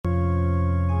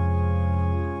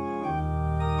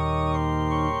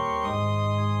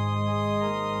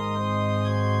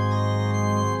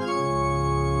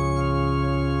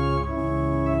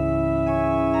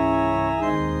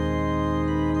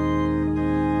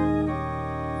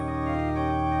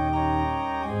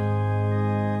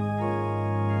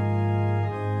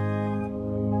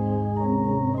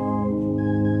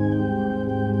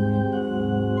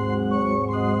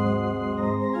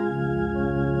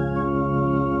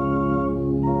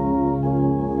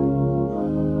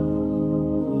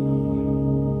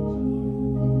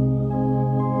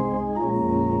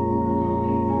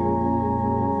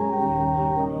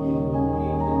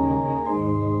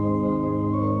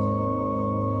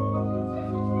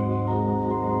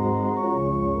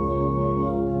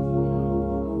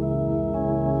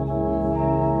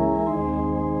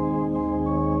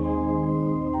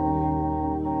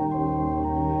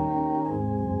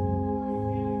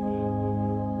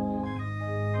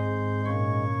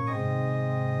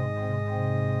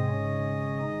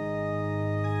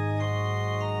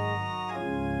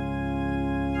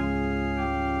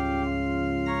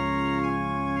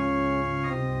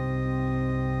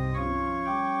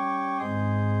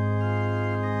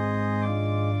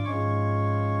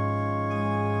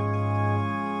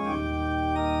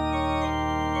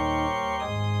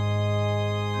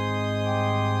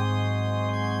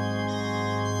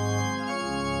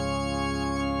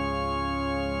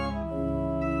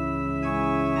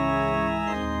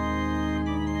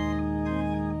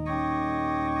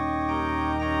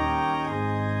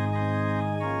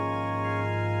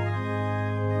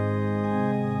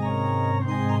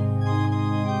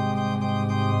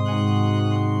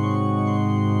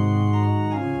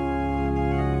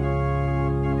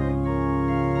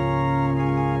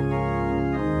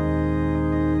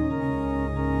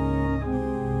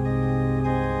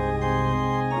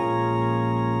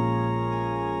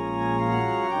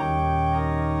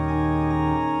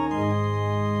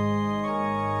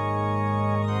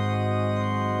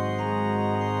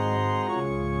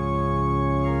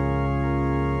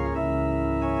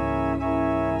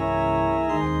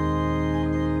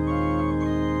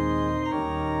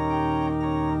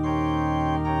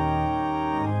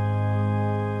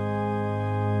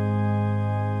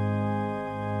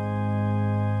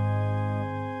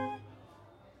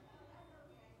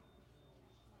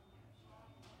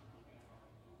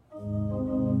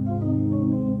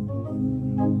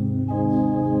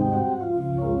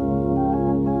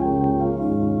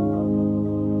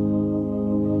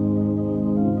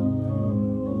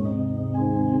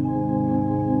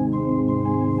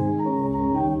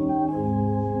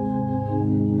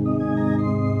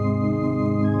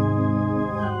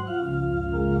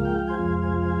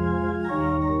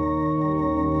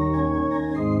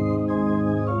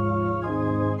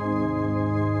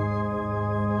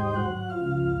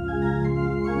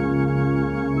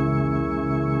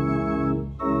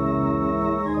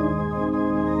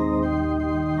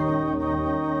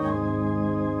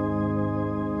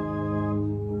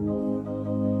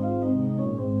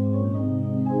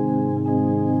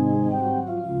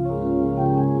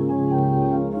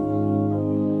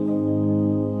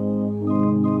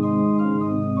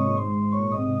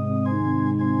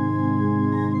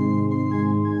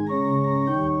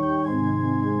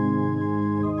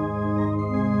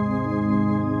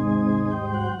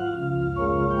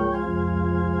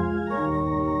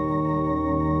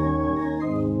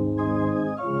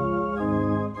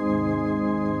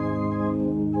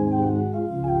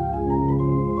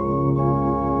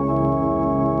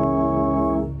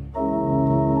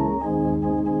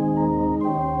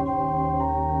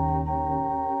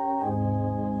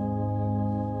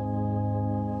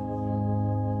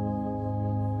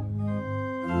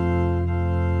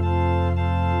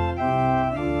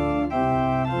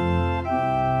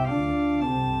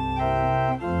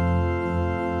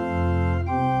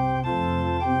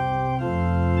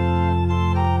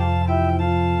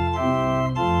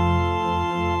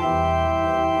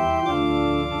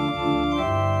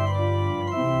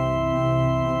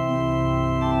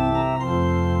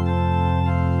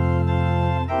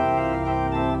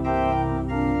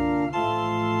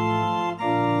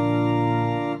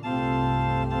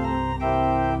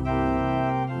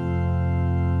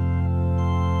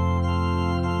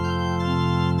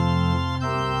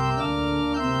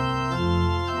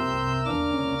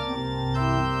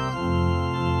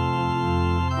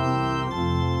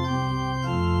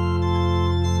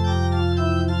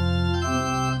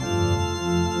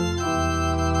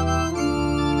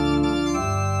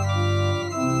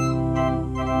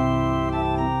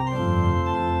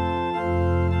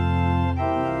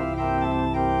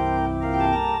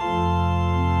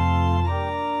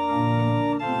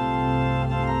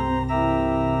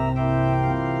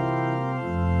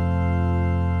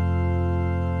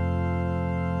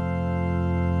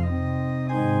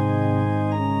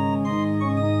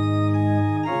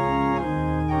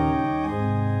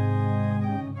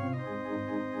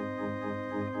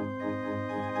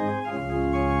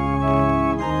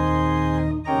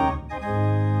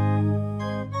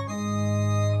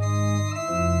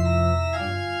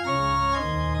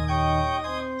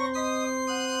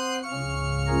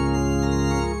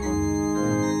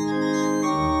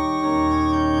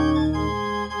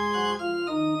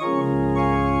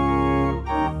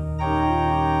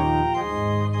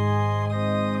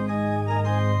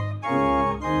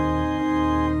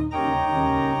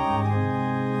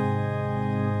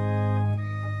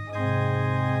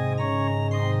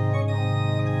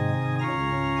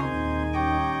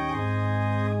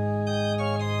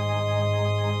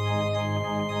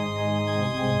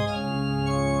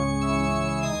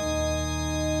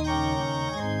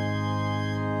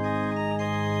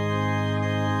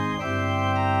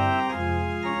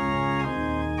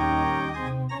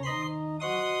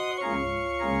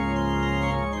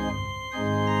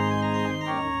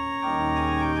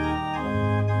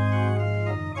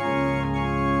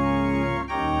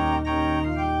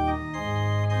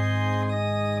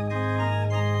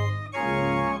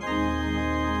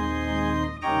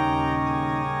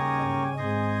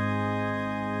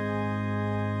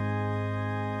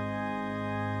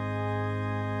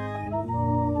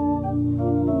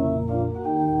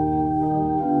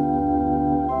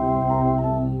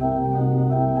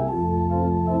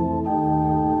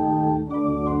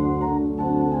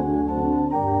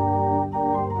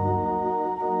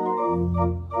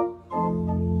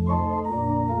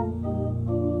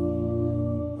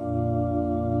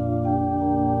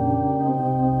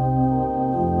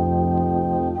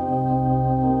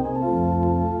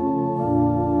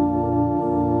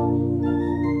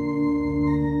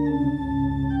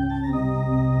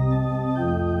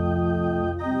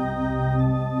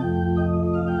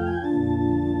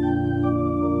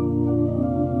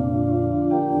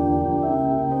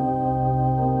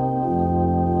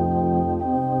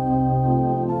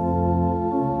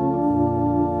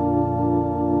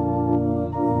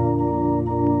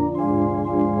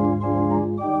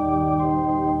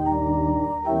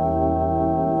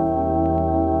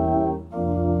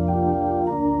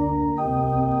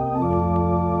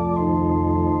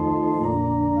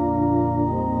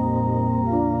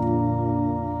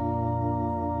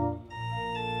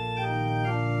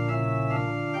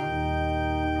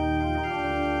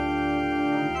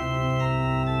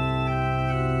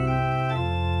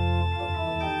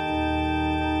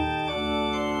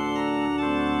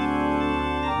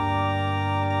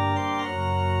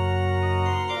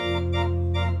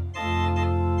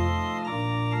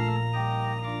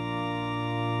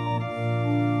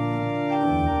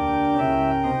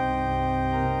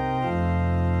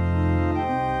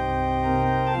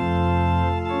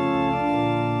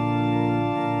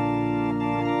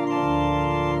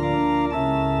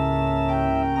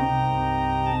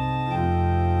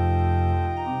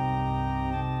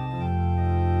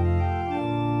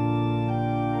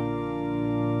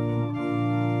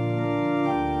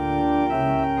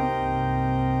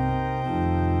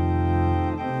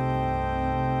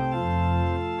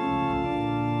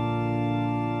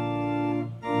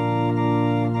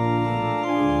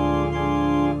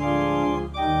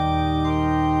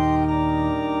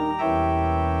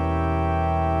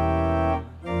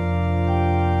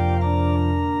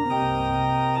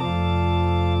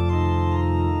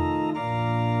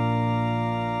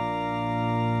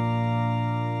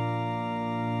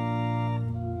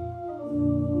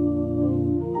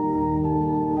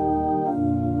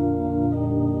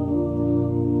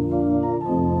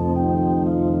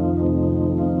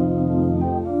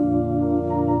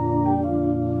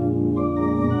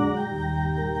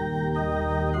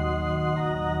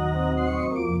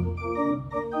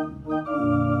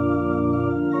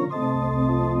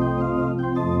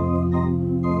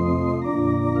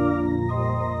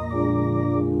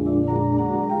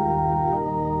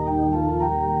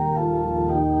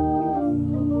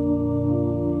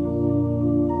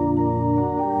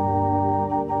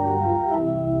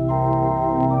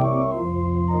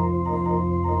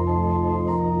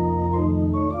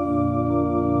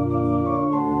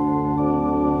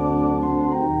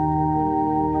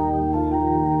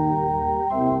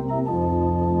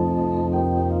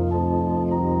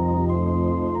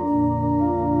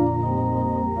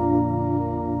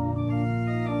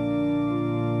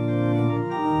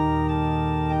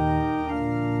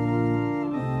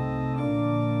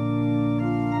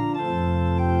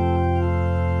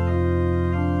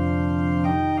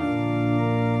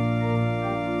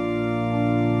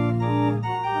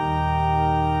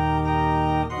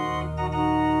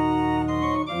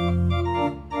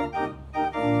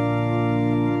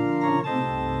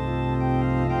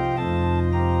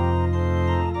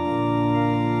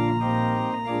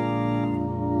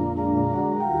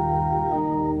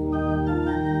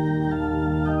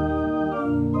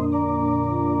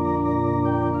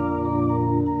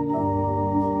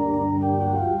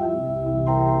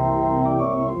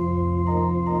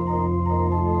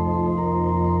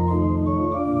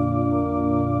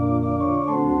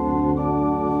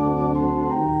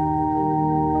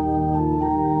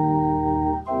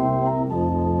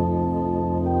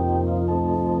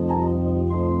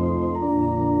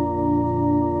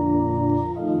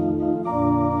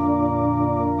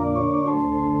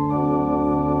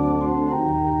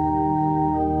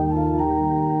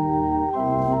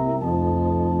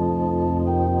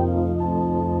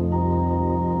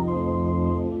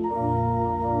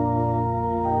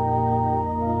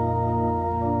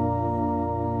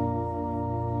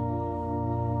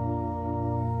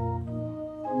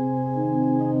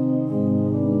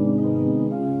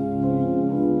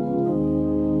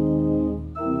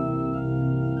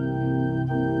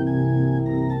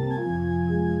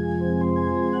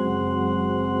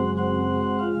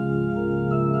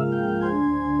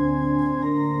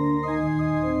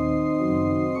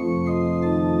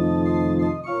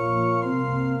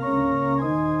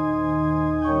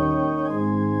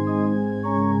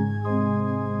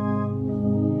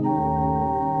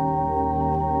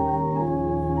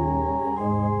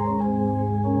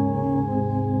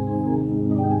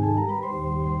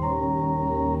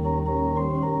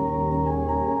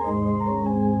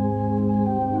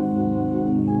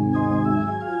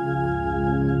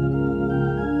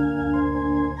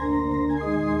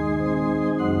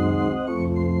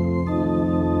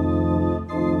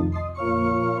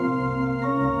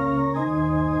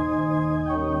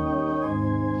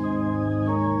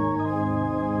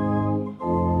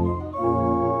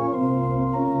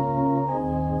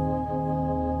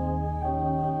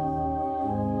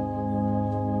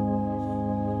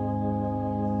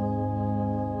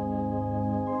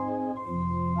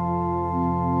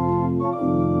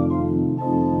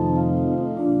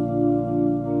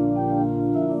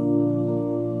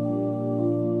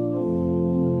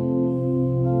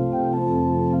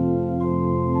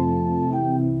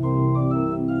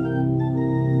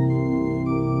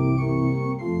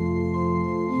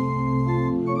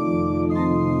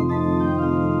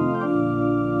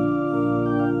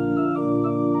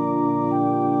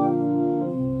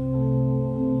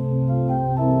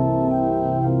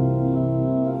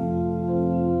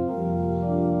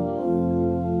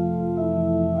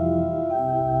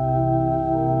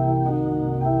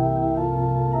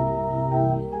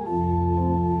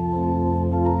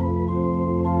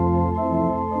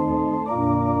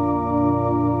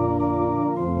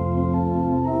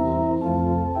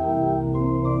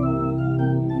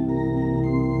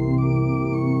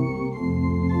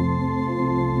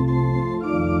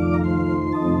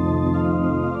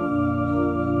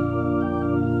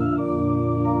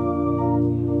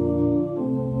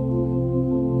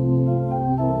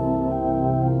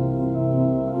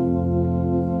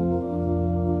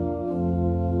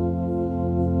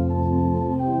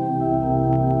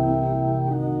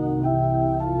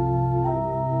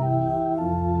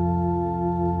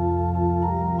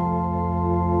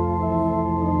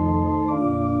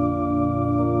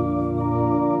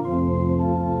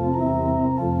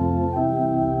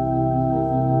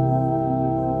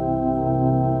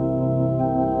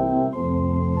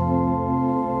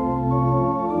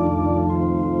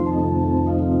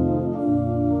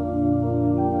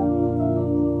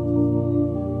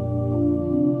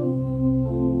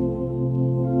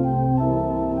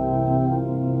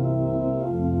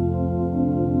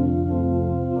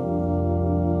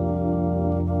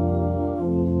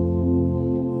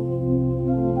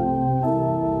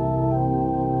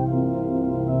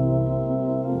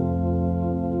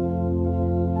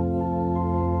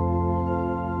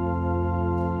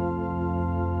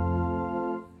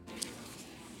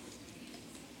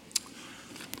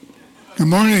Good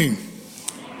morning.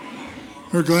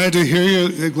 We're glad to hear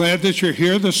you. Glad that you're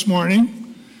here this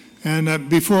morning. And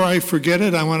before I forget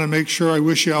it, I want to make sure I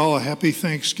wish you all a happy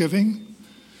Thanksgiving.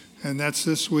 And that's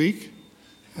this week.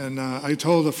 And I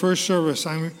told the first service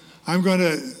I'm going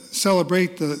to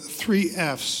celebrate the 3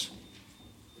 F's.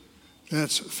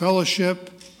 That's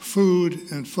fellowship,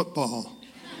 food, and football.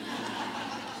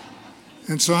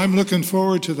 And so I'm looking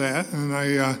forward to that.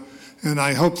 And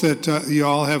I hope that you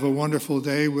all have a wonderful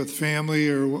day with family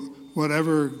or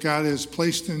whatever God has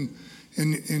placed in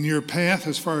your path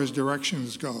as far as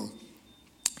directions go.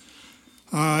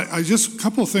 Just a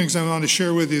couple things I want to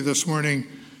share with you this morning.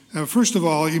 First of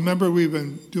all, you remember we've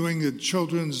been doing the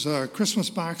children's Christmas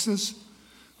boxes?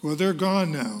 Well, they're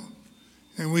gone now.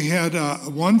 And we had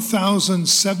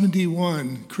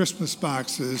 1,071 Christmas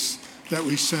boxes that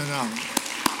we sent out.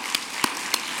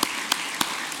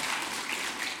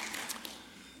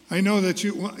 I know that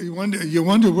you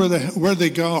wonder where they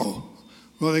go.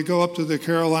 Well, they go up to the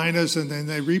Carolinas and then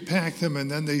they repack them and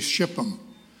then they ship them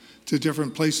to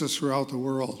different places throughout the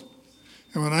world.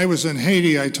 And when I was in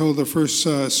Haiti, I told the first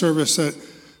service that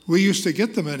we used to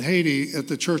get them in Haiti at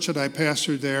the church that I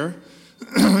pastored there.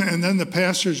 And then the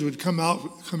pastors would come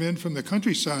in from the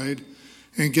countryside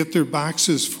and get their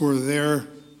boxes for their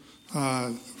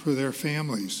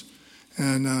families.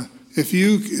 And if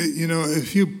you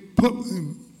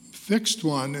fixed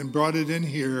one and brought it in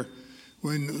here,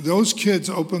 when those kids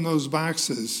open those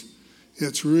boxes,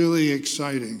 it's really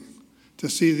exciting to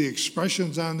see the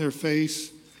expressions on their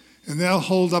face. And they'll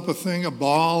hold up a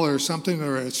ball or something,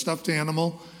 or a stuffed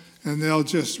animal, and they'll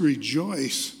just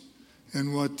rejoice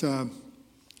in what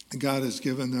God has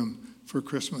given them for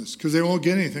Christmas, because they won't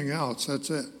get anything else. That's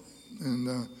it.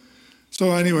 And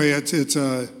so anyway, it's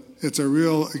a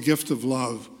real gift of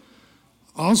love.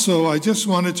 Also, I just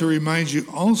wanted to remind you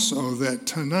also that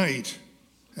tonight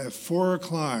at 4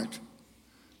 o'clock,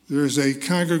 there's a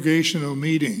congregational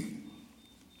meeting.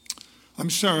 I'm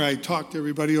sorry I talked to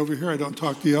everybody over here. I don't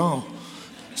talk to y'all.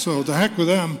 So the heck with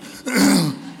them.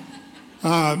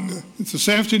 This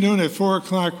afternoon at 4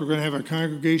 o'clock, we're going to have a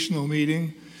congregational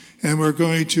meeting, and we're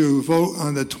going to vote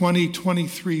on the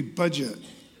 2023 budget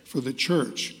for the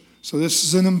church. So this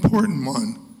is an important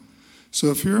one. So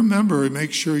if you're a member,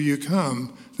 make sure you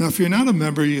come. Now, if you're not a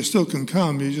member, you still can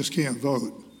come. You just can't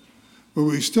vote. But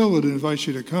we still would invite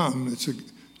you to come. It's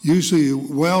usually a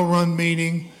well-run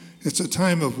meeting. It's a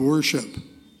time of worship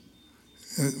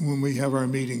when we have our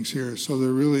meetings here. So they're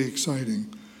really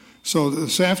exciting. So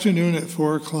this afternoon at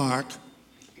 4 o'clock,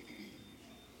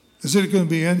 is it going to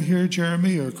be in here,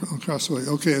 Jeremy, or across the way?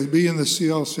 Okay, it'll be in the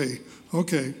CLC.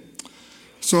 Okay.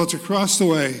 So it's across the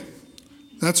way.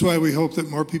 That's why we hope that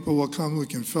more people will come. We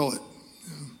can fill it.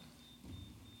 Yeah.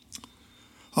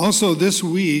 Also, this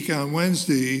week on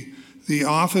Wednesday, the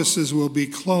offices will be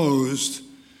closed,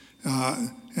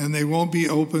 and they won't be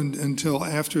opened until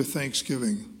after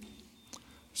Thanksgiving.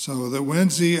 So the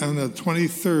Wednesday on the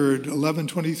 23rd,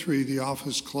 11:23, the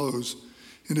office closed.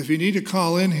 And if you need to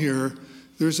call in here,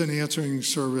 there's an answering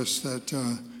service that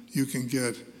you can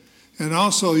get. And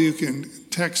also you can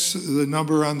text the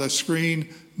number on the screen,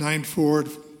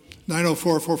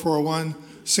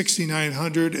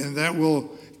 904-441-6900, and that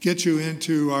will get you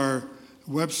into our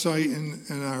website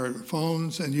and our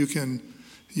phones, and you can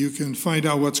find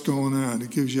out what's going on. It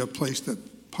gives you a place to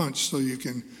punch so you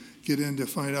can get in to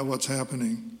find out what's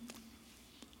happening.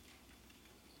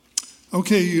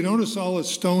 Okay, you notice all the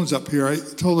stones up here. I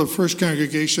told the first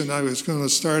congregation I was going to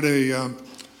start a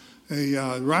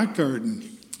rock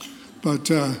garden,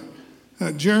 but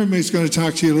Jeremy's going to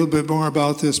talk to you a little bit more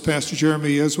about this. Pastor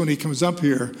Jeremy is when he comes up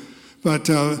here. But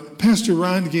Pastor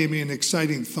Ron gave me an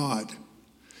exciting thought.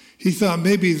 He thought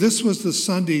maybe this was the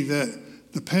Sunday that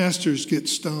the pastors get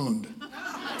stoned.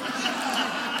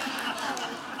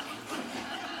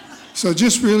 So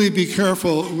just really be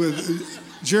careful with,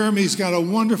 Jeremy's got a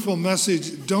wonderful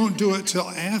message. Don't do it till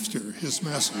after his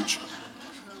message.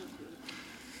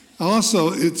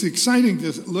 Also, it's exciting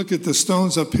to look at the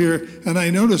stones up here, and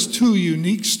I noticed 2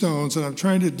 unique stones, and I'm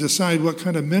trying to decide what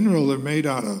kind of mineral they're made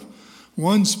out of.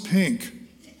 One's pink,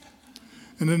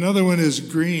 and another one is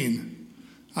green.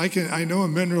 I know a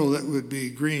mineral that would be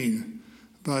green,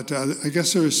 but I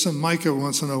guess there is some mica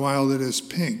once in a while that is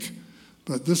pink,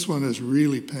 but this one is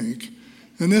really pink.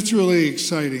 And it's really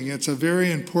exciting. It's a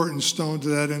very important stone to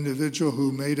that individual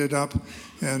who made it up,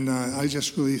 and I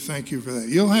just really thank you for that.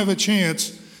 You'll have a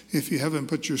chance, if you haven't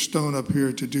put your stone up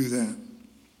here, to do that.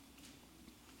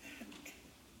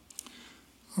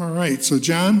 All right, so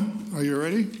John, are you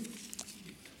ready?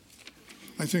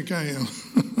 I think I am.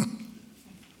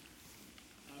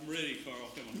 I'm ready,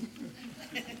 Carl. Come on.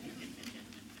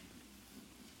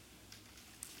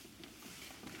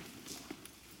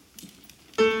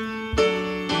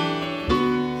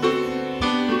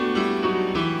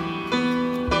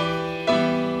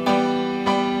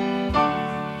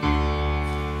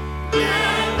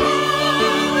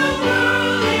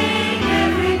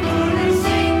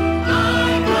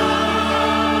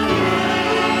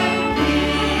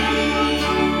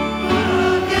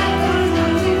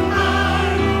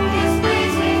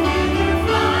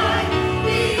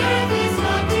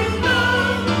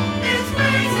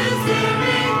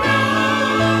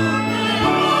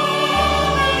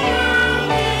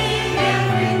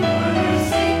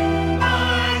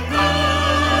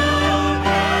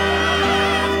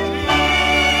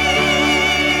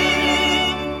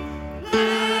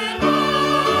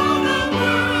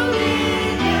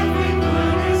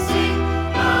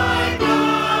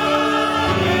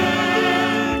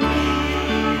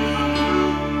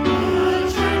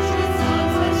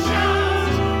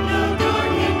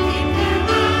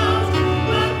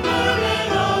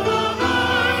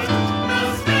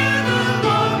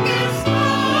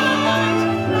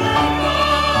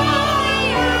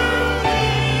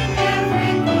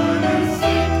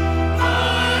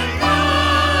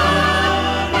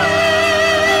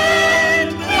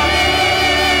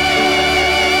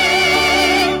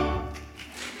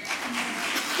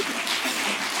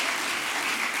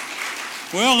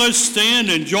 us stand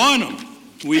and join them.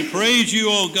 We praise you,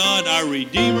 O God, our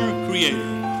Redeemer, Creator.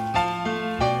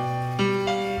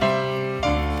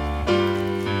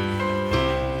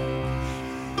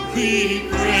 We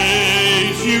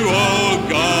praise you, O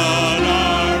God,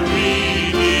 our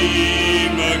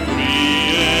Redeemer,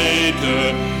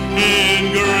 Creator,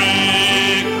 in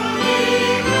great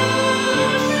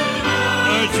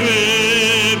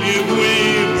tribute we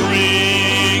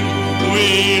bring, we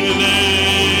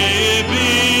lay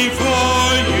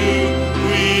before you,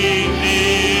 we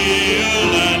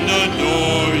kneel and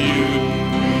adore you.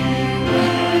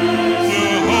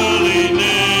 Your holy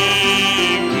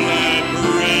name, glad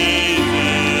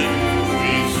praises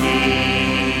we sing.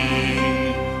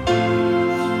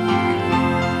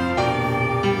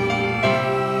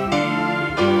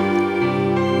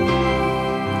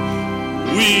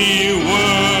 We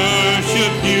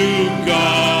worship you,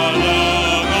 God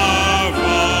of our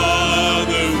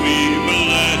Father, we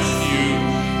bless you.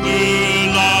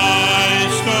 Through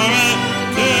life's storm and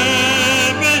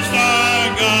tempest, our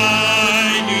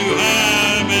guide you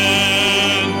have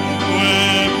been.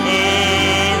 When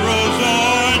perils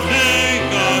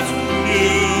o'ertake us,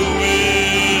 you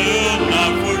will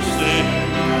not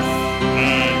forsake us.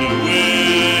 And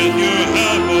with your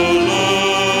help, O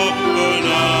Lord,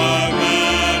 our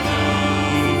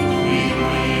battles we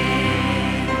win.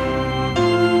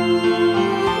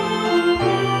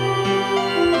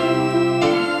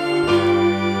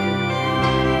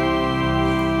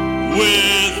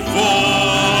 With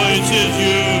voices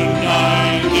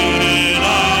united,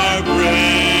 our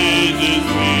praises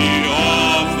we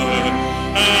offer,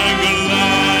 and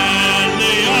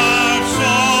gladly our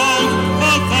songs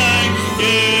of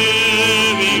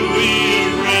thanksgiving we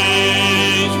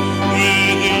raise.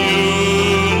 With you,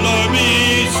 Lord,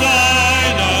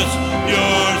 beside us,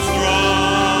 your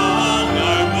strong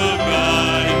arm will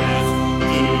guide us.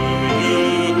 To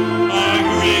you, our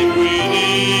great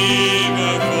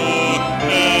Redeemer,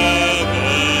 forever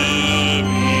be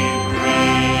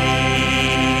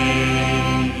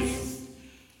praised.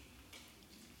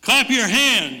 Clap your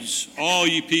hands, all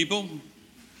you people.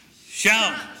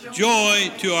 Shout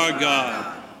joy to our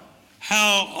God.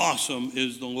 How awesome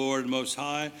is the Lord Most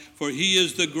High, for he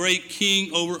is the great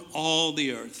King over all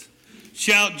the earth.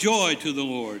 Shout joy to the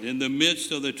Lord in the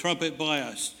midst of the trumpet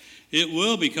blast. It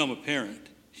will become apparent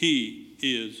he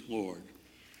is Lord.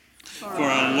 For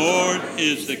our Lord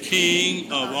is the King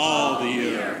of all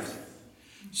the earth.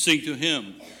 Sing to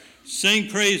him. Sing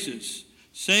praises.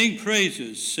 Sing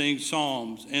praises. Sing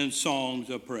psalms and songs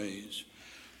of praise.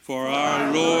 For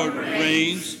our Lord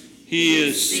reigns. He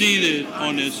is seated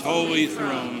on his holy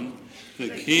throne. The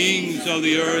kings of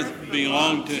the earth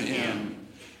belong to him.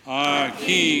 Our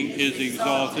King is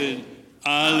exalted.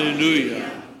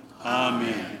 Alleluia.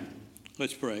 Amen.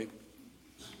 Let's pray.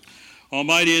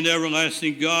 Almighty and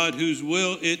everlasting God, whose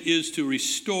will it is to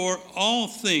restore all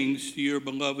things to your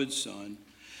beloved Son,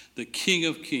 the King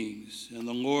of kings and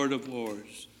the Lord of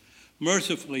lords,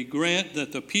 mercifully grant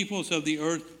that the peoples of the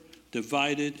earth,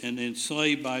 divided and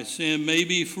enslaved by sin, may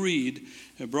be freed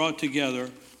and brought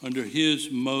together under his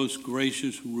most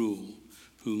gracious rule,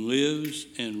 who lives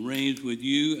and reigns with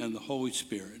you and the Holy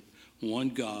Spirit, one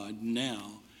God,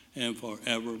 now and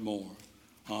forevermore.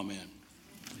 Amen.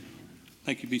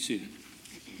 Thank you. Be seated.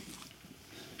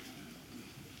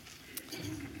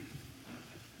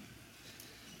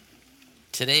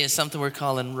 Today is something we're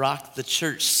calling Rock the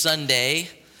Church Sunday.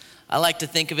 I like to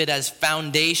think of it as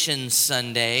Foundation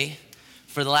Sunday.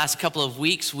 For the last couple of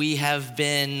weeks, we have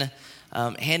been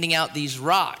handing out these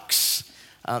rocks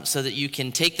so that you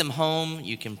can take them home,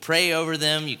 you can pray over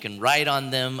them, you can write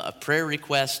on them a prayer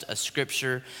request, a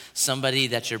scripture, somebody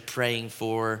that you're praying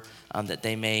for that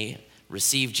they may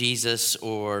receive Jesus,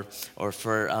 or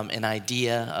for an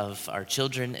idea of our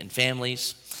children and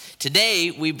families. Today,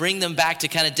 we bring them back to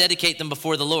kind of dedicate them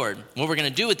before the Lord. What we're going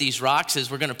to do with these rocks is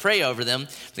we're going to pray over them.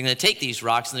 They're going to take these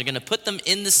rocks and they're going to put them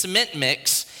in the cement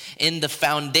mix in the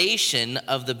foundation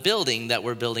of the building that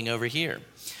we're building over here.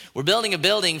 We're building a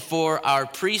building for our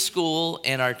preschool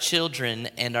and our children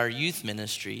and our youth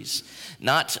ministries.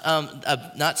 Not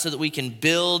so that we can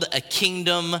build a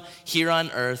kingdom here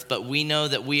on earth, but we know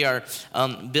that we are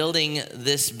building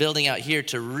this building out here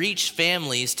to reach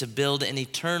families to build an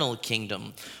eternal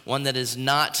kingdom, one that is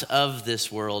not of this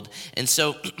world. And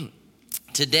so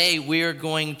today we're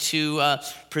going to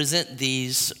present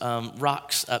these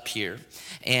rocks up here.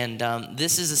 And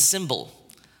this is a symbol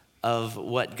of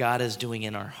what God is doing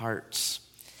in our hearts.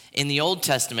 In the Old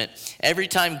Testament, every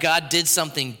time God did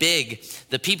something big,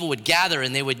 the people would gather,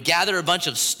 and they would gather a bunch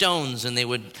of stones and they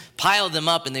would pile them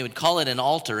up and they would call it an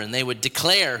altar, and they would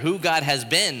declare who God has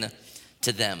been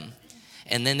to them.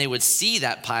 And then they would see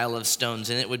that pile of stones,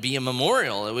 and it would be a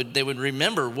memorial. They would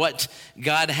remember what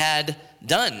God had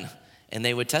done, and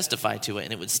they would testify to it,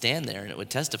 and it would stand there, and it would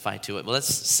testify to it. Well,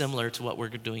 that's similar to what we're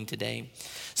doing today.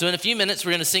 So in a few minutes,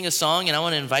 we're going to sing a song, and I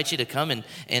want to invite you to come, and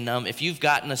if you've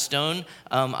gotten a stone,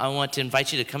 I want to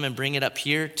invite you to come and bring it up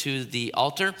here to the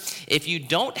altar. If you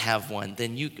don't have one,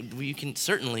 then you can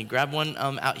certainly grab one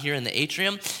out here in the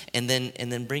atrium, and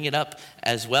then bring it up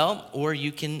as well, or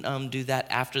you can do that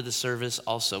after the service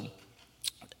also.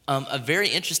 A very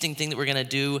interesting thing that we're going to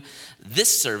do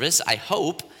this service, I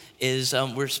hope, is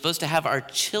we're supposed to have our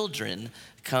children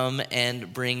come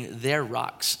and bring their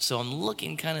rocks. So I'm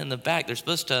looking kind of in the back. They're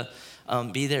supposed to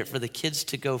be there for the kids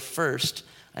to go first.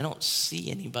 I don't see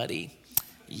anybody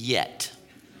yet.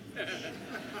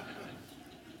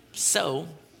 So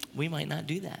we might not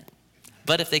do that.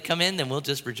 But if they come in, then we'll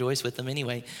just rejoice with them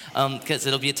anyway, because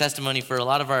it'll be a testimony for a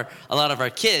lot of our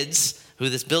kids, who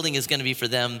this building is going to be for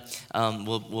them.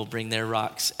 We'll bring their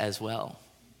rocks as well.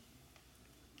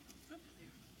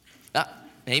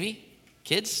 Maybe?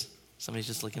 Kids? Somebody's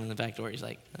just looking in the back door. He's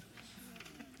like,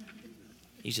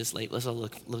 he's just late. Let's all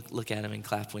look at him and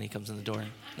clap when he comes in the door.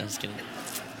 No, just kidding.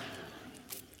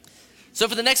 So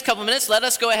for the next couple minutes, let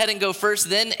us go ahead and go first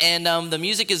then. And the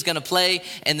music is going to play,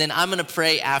 and then I'm going to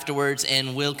pray afterwards,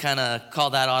 and we'll kind of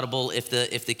call that audible if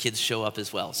the kids show up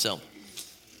as well. So.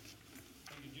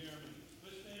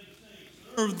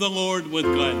 Serve the Lord with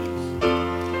gladness.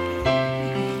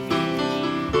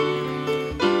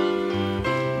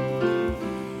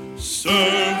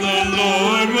 Serve the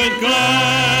Lord with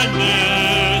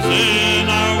gladness in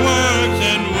our works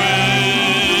and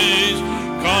ways.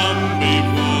 Come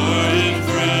before his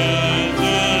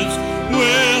presence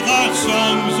with our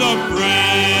songs of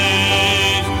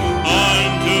praise.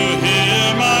 Unto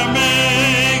him our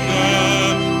Maker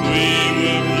we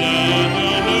will bless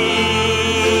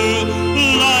anew.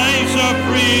 Life's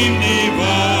supreme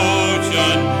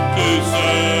devotion to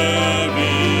serve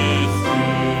is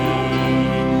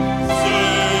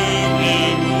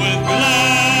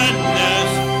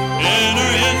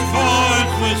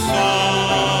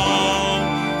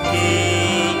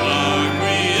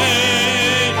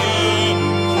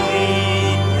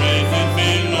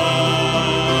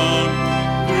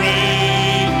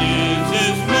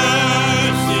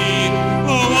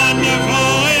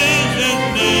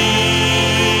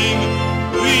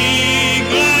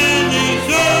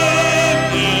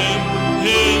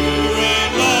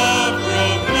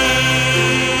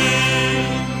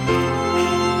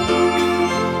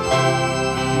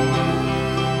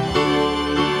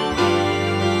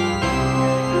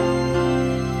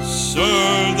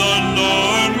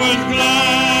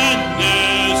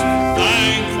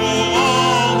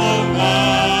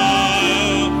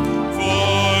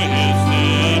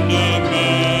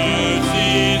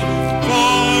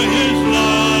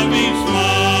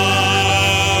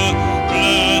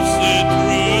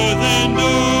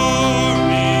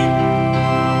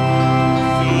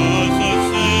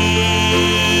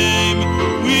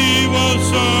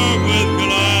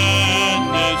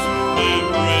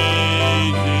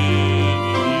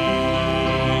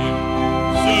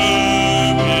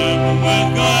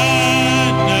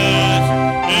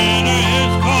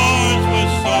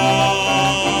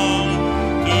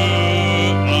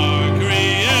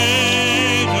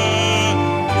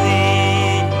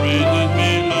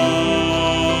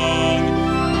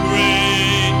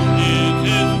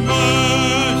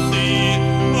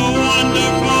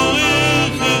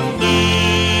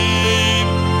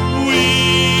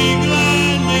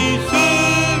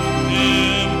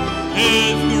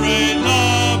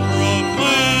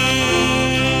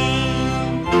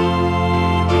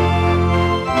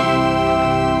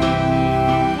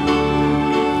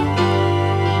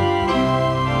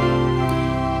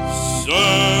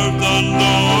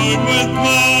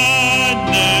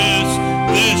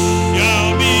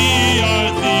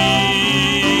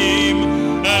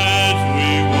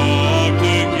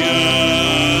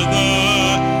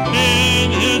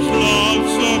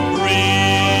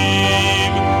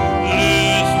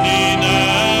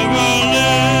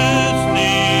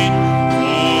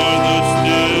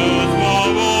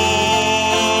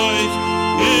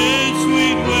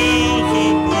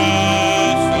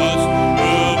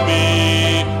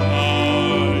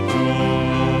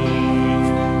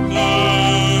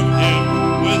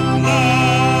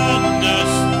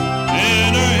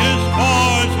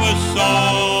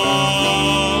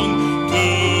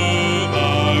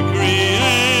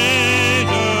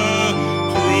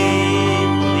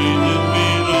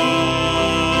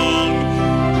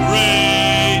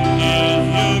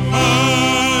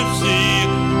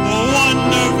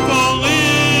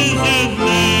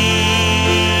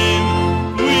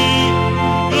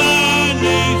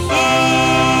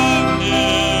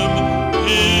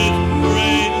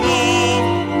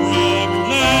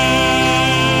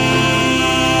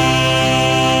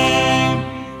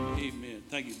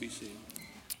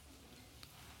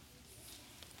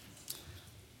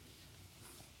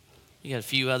You got a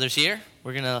few others here.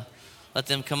 We're going to let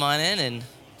them come on in, and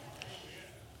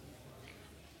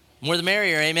more the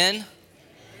merrier, amen?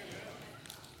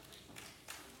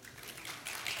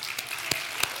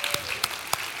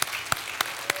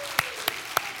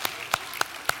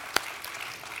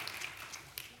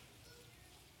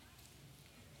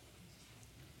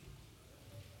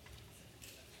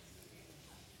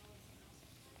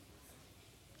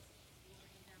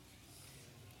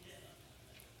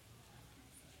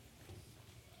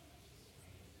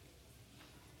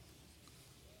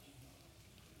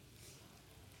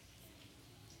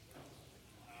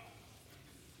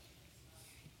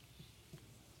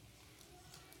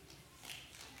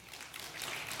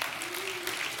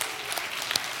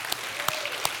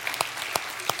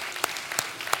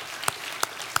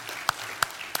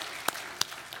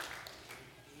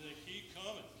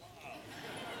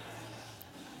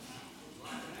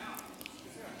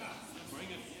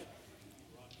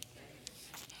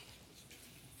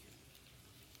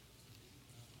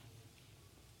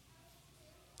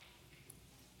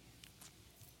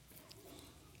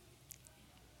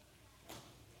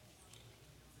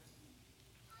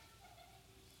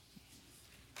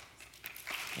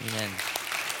 Amen.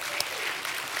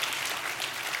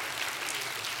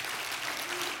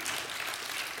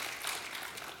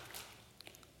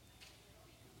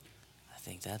 I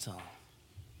think that's all.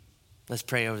 Let's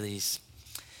pray over these.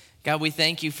 God, we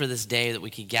thank you for this day that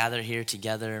we could gather here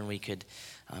together and we could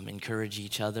encourage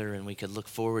each other and we could look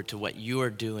forward to what you are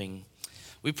doing.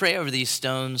 We pray over these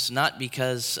stones not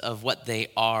because of what they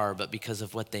are, but because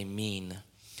of what they mean.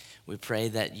 We pray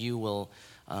that you will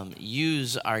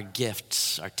use our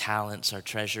gifts, our talents, our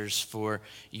treasures for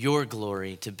your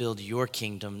glory to build your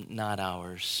kingdom, not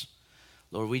ours.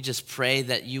 Lord, we just pray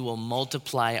that you will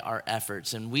multiply our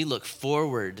efforts, and we look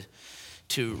forward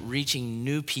to reaching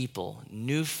new people,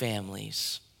 new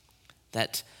families,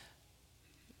 that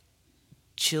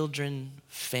children,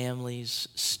 families,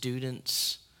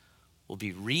 students will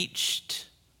be reached,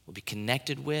 will be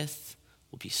connected with,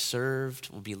 will be served,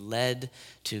 will be led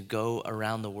to go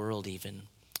around the world even,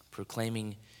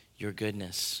 proclaiming your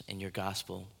goodness and your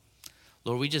gospel.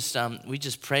 Lord, we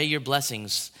just pray your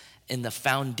blessings in the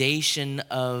foundation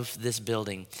of this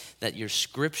building, that your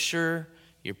scripture,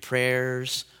 your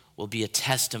prayers will be a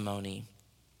testimony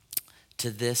to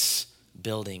this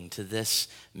building, to this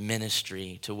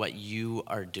ministry, to what you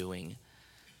are doing.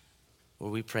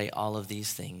 Lord, we pray all of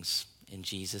these things in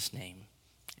Jesus' name.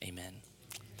 Amen.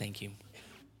 Thank you.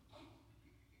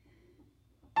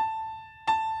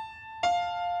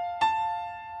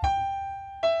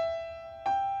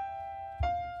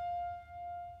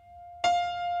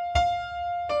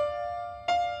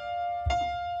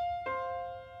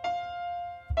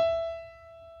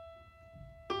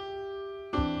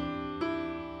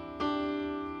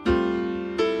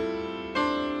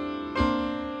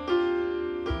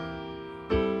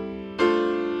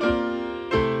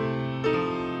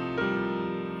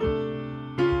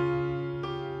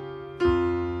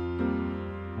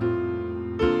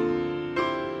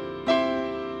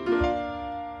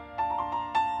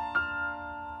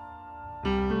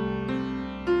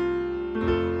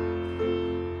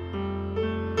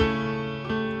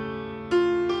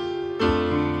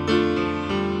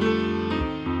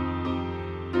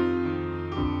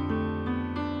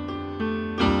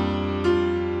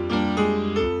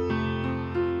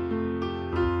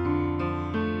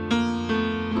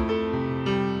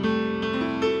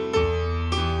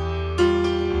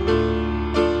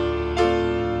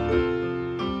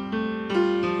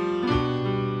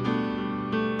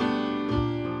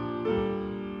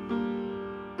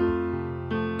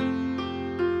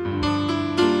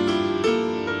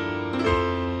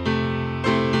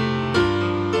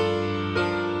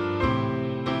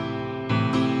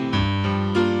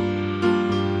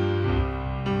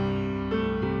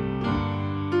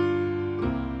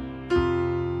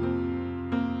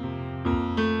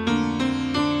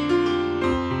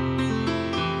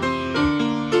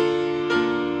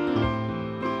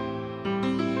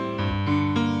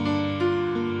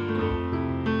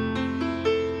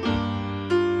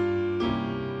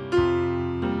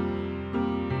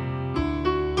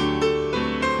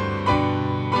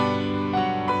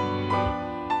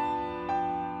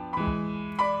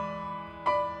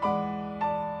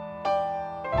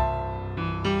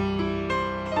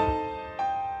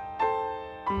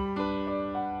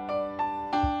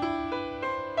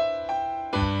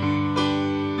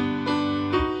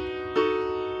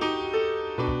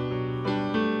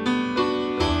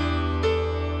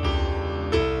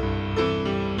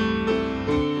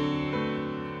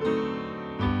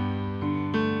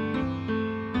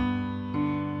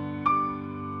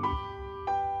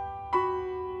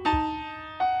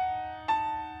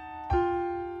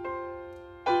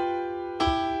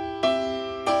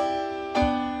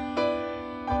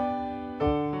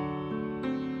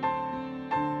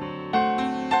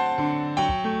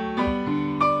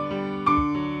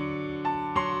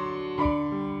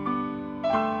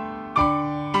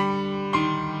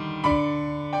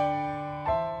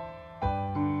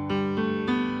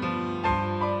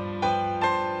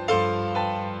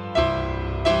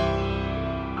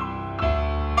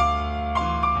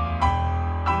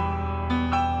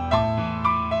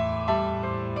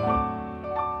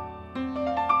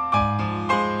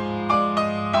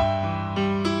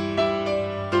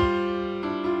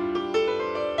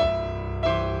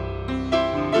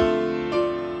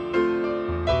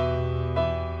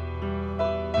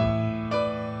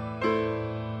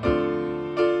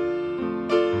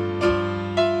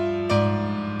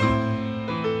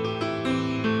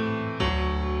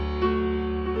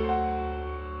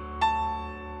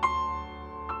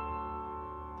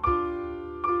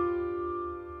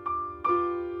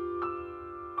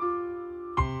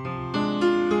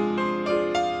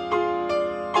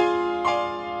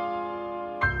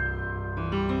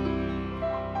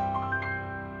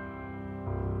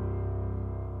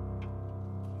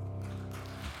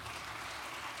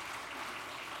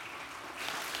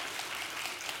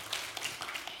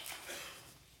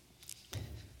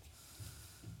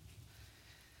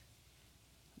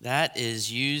 That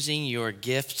is using your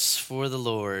gifts for the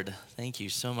Lord. Thank you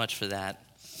so much for that.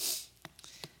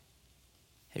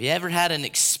 Have you ever had an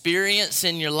experience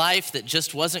in your life that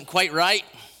just wasn't quite right?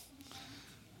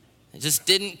 It just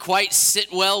didn't quite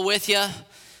sit well with you?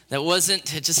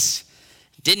 It just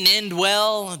didn't end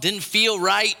well, didn't feel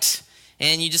right,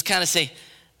 and you just kind of say,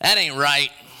 that ain't right.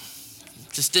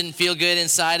 Just didn't feel good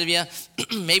inside of you.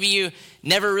 Maybe you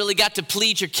never really got to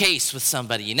plead your case with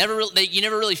somebody. You never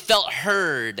really felt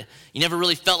heard. You never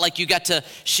really felt like you got to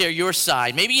share your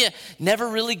side. Maybe you never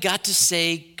really got to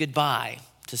say goodbye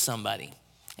to somebody,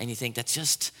 and you think that's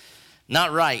just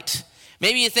not right.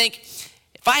 Maybe you think,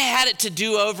 if I had it to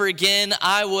do over again,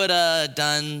 I would have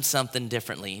done something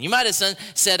differently. You might have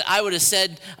said, I would have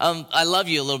said, I love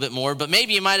you a little bit more, but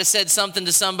maybe you might have said something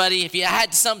to somebody. If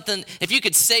you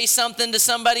could say something to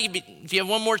somebody, if you have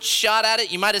one more shot at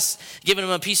it, you might have given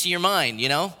them a piece of your mind, you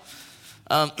know?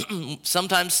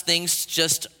 Sometimes things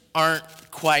just aren't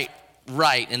quite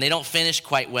right, and they don't finish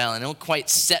quite well, and they don't quite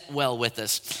set well with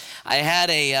us. I had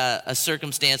a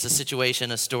circumstance, a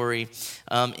situation, a story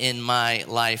in my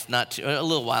life a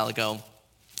little while ago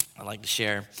I'd like to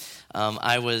share.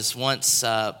 I was once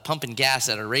pumping gas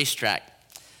at a racetrack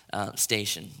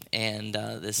station, and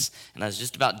I was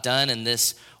just about done, and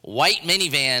this white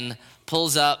minivan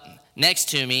pulls up next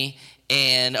to me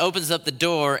and opens up the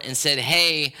door and said,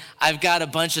 hey, I've got a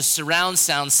bunch of surround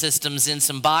sound systems in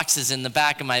some boxes in the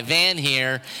back of my van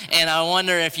here, and I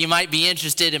wonder if you might be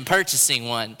interested in purchasing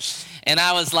one. And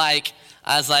I was like,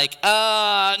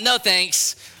 no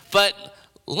thanks, but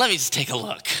let me just take a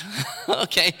look.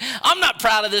 Okay, I'm not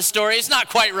proud of this story. It's not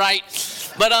quite right,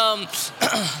 but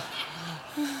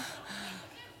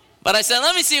But I said,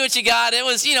 let me see what you got. It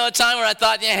was, a time where I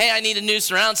thought, hey, I need a new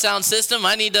surround sound system.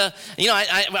 I need to, we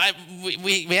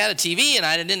had a TV and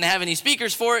I didn't have any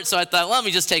speakers for it. So I thought, let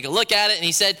me just take a look at it. And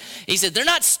he said, they're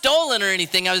not stolen or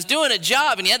anything. I was doing a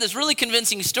job, and he had this really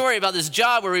convincing story about this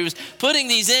job where he was putting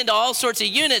these into all sorts of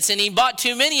units, and he bought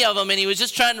too many of them, and he was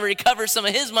just trying to recover some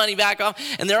of his money back off.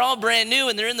 And they're all brand new,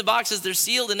 and they're in the boxes, they're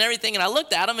sealed and everything. And I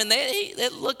looked at them, and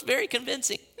it looked very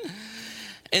convincing.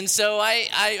 And so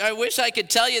I wish I could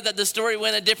tell you that the story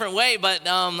went a different way, but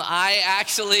I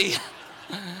actually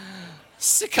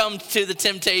succumbed to the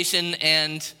temptation,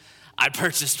 and I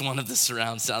purchased one of the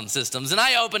surround sound systems. And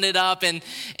I opened it up, and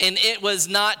it was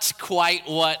not quite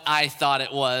what I thought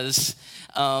it was.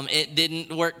 It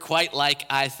didn't work quite like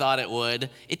I thought it would.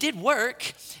 It did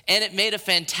work, and it made a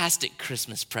fantastic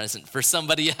Christmas present for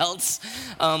somebody else,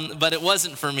 but it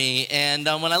wasn't for me. And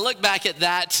when I look back at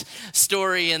that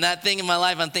story and that thing in my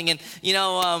life, I'm thinking,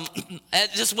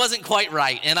 it just wasn't quite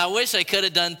right. And I wish I could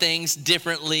have done things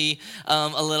differently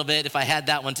a little bit if I had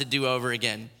that one to do over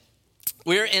again.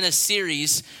 We're in a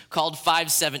series called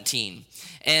 5:17.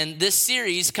 And this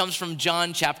series comes from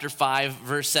John chapter 5,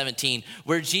 verse 17,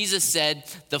 where Jesus said,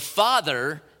 the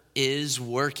Father is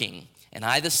working, and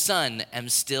I, the Son, am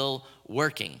still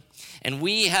working. And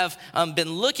we have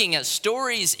been looking at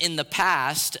stories in the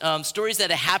past, stories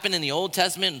that have happened in the Old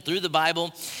Testament and through the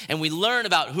Bible, and we learn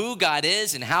about who God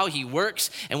is and how he works,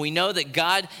 and we know that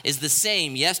God is the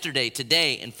same yesterday,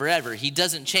 today, and forever. He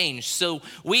doesn't change. So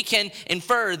we can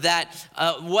infer that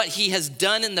what he has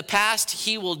done in the past,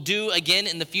 he will do again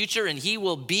in the future, and he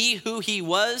will be who he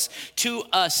was to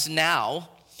us now.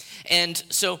 And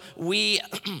so we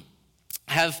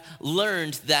have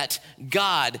learned that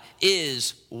God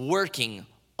is working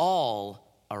all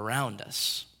around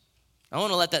us. I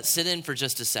want to let that sit in for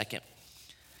just a second,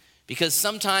 because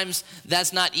sometimes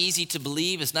that's not easy to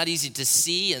believe, it's not easy to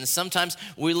see, and sometimes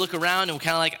we look around and we're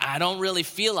kind of like, I don't really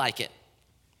feel like it.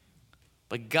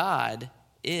 But God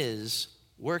is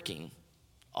working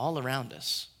all around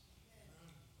us.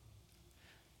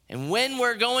 And when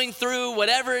we're going through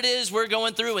whatever it is we're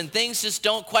going through and things just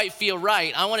don't quite feel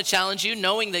right, I want to challenge you,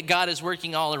 knowing that God is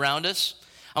working all around us,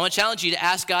 I want to challenge you to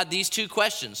ask God these two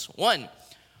questions. One,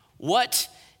 what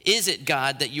is it,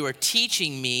 God, that you are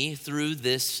teaching me through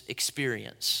this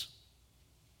experience?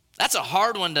 That's a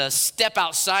hard one to step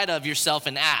outside of yourself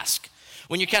and ask.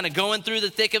 When you're kind of going through the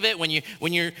thick of it, when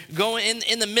you're going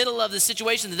in the middle of the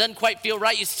situation that doesn't quite feel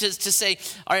right, you to say,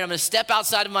 all right, I'm going to step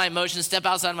outside of my emotions, step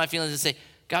outside of my feelings, and say,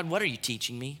 God, what are you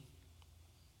teaching me?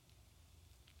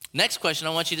 Next question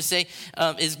I want you to say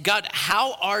is, God,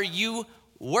 how are you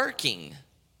working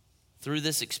through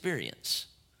this experience?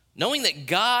 Knowing that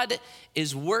God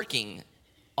is working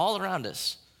all around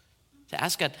us, to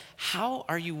ask God, how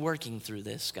are you working through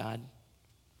this, God?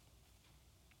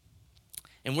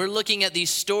 And we're looking at these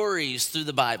stories through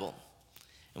the Bible,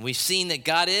 and we've seen that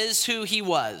God is who he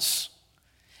was.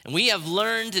 And we have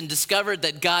learned and discovered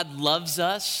that God loves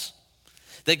us,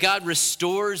 that God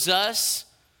restores us,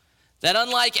 that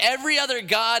unlike every other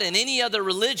God and any other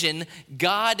religion,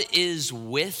 God is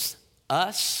with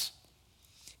us.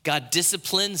 God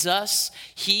disciplines us.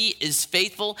 He is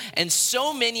faithful, and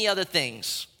so many other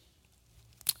things.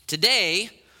 Today,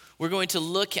 we're going to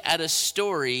look at a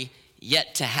story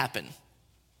yet to happen,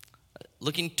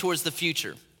 looking towards the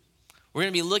future. We're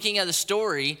going to be looking at the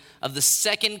story of the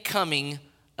second coming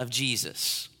of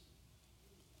Jesus.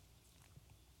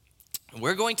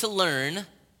 We're going to learn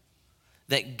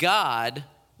that God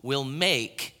will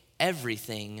make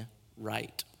everything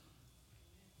right.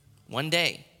 One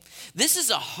day. This is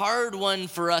a hard one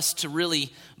for us to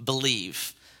really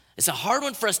believe. It's a hard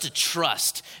one for us to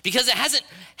trust because it hasn't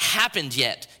happened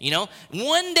yet, you know?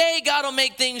 One day God will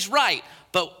make things right,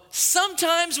 but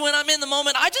sometimes when I'm in the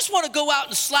moment, I just want to go out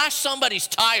and slash somebody's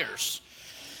tires.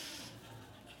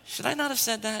 Should I not have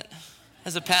said that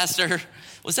as a pastor?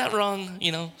 Was that wrong,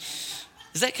 you know?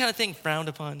 Is that kind of thing frowned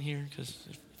upon here? Because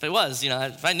if it was, you know,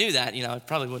 if I knew that, you know, I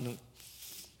probably wouldn't have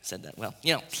said that. Well,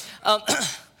 you know,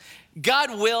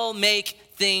 God will make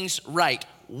things right.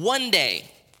 One day,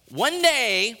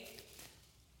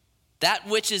 that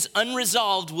which is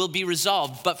unresolved will be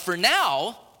resolved. But for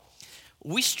now,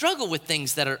 we struggle with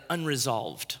things that are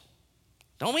unresolved,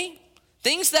 don't we?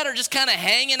 Things that are just kind of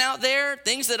hanging out there,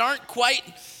 things that aren't quite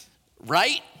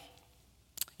right.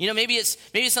 You know, maybe it's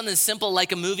something simple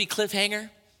like a movie cliffhanger.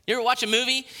 You ever watch a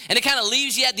movie and it kind of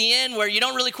leaves you at the end where you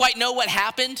don't really quite know what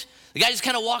happened? The guy just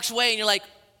kind of walks away and you're like,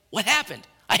 what happened?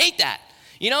 I hate that.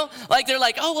 You know, like they're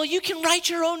like, oh, well, you can write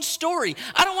your own story.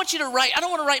 I don't want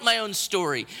to write my own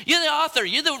story. You're the author.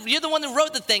 You're the one that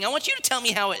wrote the thing. I want you to tell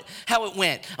me how it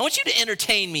went. I want you to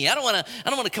entertain me. I don't want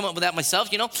to come up with that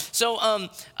myself, you know? So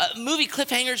movie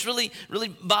cliffhangers really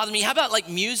bother me. How about like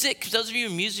music? Those of you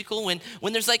who are musical,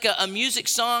 when there's like a music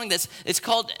song it's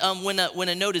called when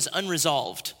a note is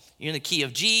unresolved. You're in the key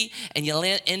of G and you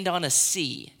end on a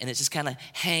C and it just kind of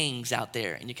hangs out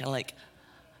there and you're kind of like,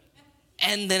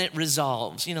 and then it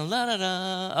resolves, you know, la da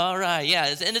da, all right,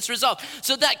 yeah, and it's resolved.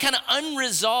 So that kind of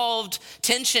unresolved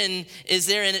tension is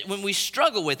there, and when we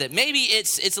struggle with it, maybe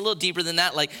it's a little deeper than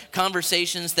that, like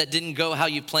conversations that didn't go how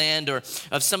you planned, or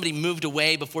if somebody moved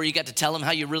away before you got to tell them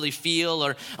how you really feel,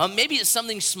 or maybe it's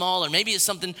something small, or maybe it's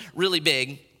something really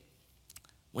big.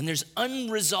 When there's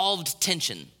unresolved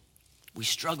tension, we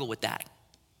struggle with that.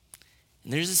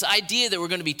 And there's this idea that we're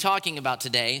going to be talking about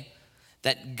today,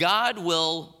 that God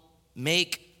will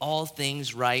make all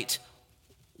things right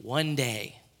one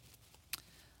day.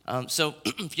 So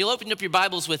if you'll open up your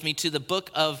Bibles with me to the book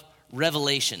of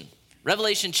Revelation.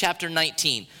 Revelation chapter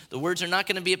 19. The words are not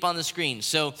going to be up on the screen.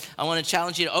 So I want to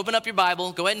challenge you to open up your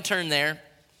Bible. Go ahead and turn there.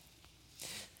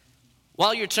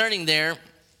 While you're turning there,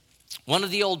 one of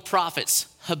the old prophets,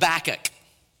 Habakkuk,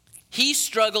 he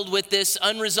struggled with this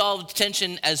unresolved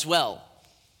tension as well.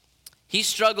 He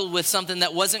struggled with something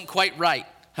that wasn't quite right.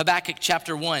 Habakkuk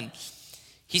chapter 1.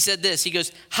 He said this, he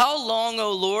goes, how long,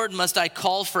 O Lord, must I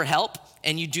call for help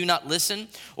and you do not listen?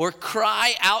 Or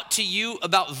cry out to you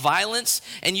about violence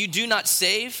and you do not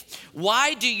save?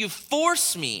 Why do you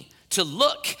force me to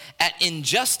look at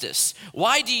injustice?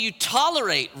 Why do you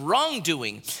tolerate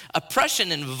wrongdoing?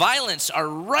 Oppression and violence are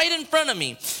right in front of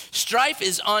me. Strife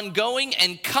is ongoing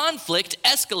and conflict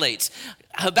escalates.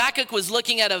 Habakkuk was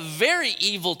looking at a very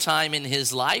evil time in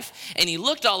his life, and he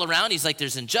looked all around. He's like,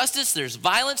 there's injustice, there's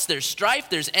violence, there's strife,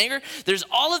 there's anger, there's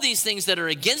all of these things that are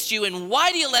against you, and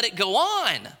why do you let it go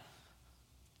on? It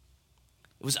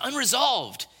was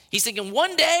unresolved. He's thinking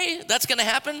one day that's going to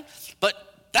happen,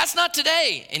 but that's not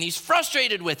today, and he's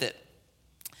frustrated with it.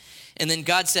 And then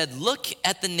God said, look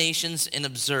at the nations and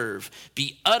observe.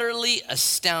 Be utterly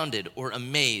astounded or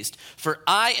amazed, for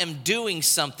I am doing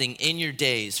something in your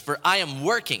days, for I am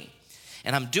working,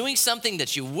 and I'm doing something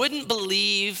that you wouldn't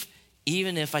believe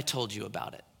even if I told you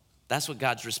about it. That's what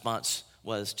God's response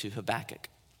was to Habakkuk.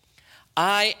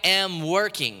 I am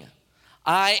working.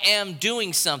 I am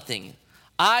doing something.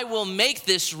 I will make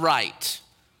this right.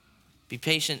 Be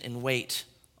patient and wait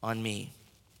on me.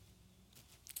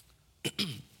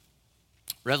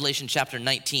 Revelation chapter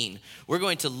 19, we're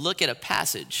going to look at a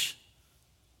passage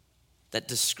that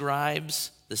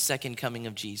describes the second coming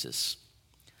of Jesus.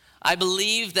 I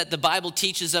believe that the Bible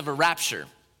teaches of a rapture.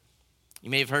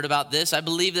 You may have heard about this. I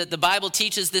believe that the Bible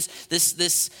teaches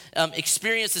this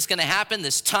experience that's going to happen,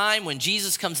 this time when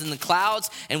Jesus comes in the clouds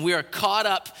and we are caught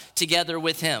up together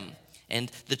with him.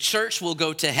 And the church will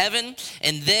go to heaven,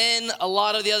 and then a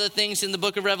lot of the other things in the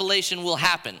book of Revelation will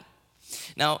happen.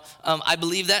 Now, I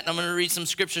believe that, and I'm going to read some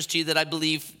scriptures to you that I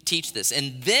believe teach this.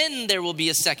 And then there will be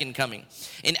a second coming.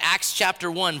 In Acts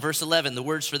chapter 1, verse 11, the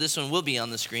words for this one will be on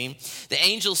the screen. The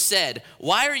angel said,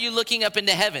 "Why are you looking up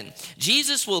into heaven?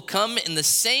 Jesus will come in the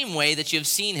same way that you have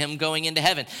seen him going into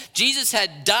heaven." Jesus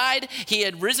had died. He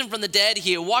had risen from the dead.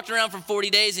 He had walked around for 40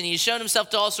 days, and he had shown himself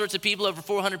to all sorts of people, over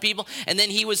 400 people. And then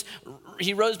he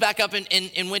rose back up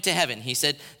and went to heaven. He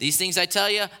said, "These things I tell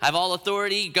you, I have all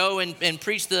authority. Go and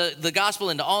preach the gospel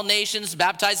into all nations,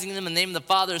 baptizing them in the name of the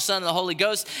Father, the Son, and the Holy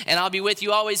Ghost. And I'll be with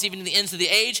you always, even to the ends of the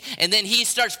age." And then he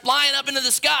starts flying up into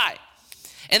the sky.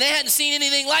 And they hadn't seen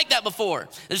anything like that before.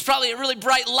 There's probably a really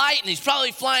bright light, and he's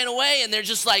probably flying away, and they're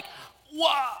just like,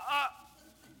 "Whoa."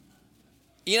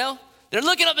 You know? They're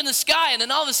looking up in the sky, and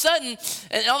then all of a sudden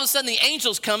the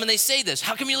angels come and they say this.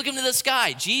 "How come you look into the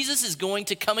sky? Jesus is going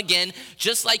to come again,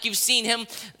 just like you've seen him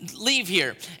leave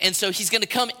here. And so he's going to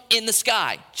come in the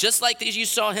sky, just like you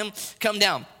saw him come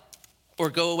down or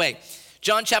go away."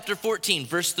 John chapter 14,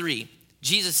 verse 3.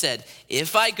 Jesus said,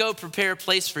 "If I go prepare a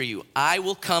place for you, I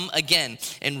will come again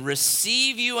and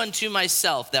receive you unto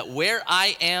myself, that where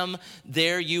I am,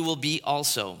 there you will be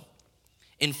also."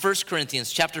 In 1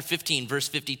 Corinthians chapter 15, verse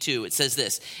 52, it says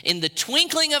this: "In the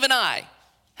twinkling of an eye."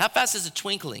 How fast is a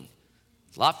twinkling?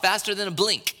 A lot faster than a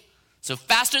blink. So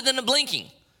faster than a blinking.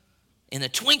 In the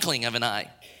twinkling of an eye.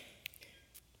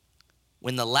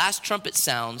 "When the last trumpet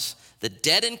sounds, the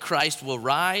dead in Christ will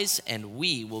rise and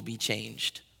we will be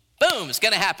changed." Boom, it's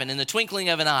going to happen in the twinkling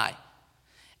of an eye.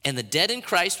 And the dead in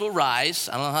Christ will rise.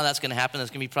 I don't know how that's going to happen.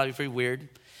 That's going to be probably pretty weird.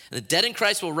 And the dead in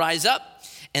Christ will rise up,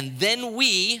 and then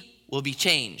we will be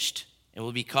changed, and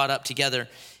we'll be caught up together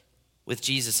with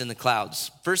Jesus in the clouds.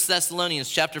 1 Thessalonians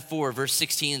chapter 4, verse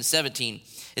 16 and 17,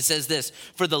 it says this: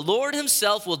 "For the Lord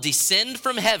himself will descend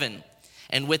from heaven,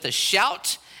 and with a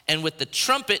shout and with the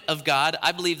trumpet of God,"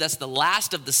 I believe that's the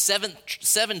last of the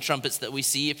seven trumpets that we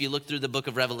see if you look through the book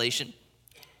of Revelation.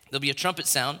 There'll be a trumpet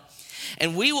sound.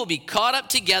 "And we will be caught up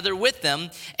together with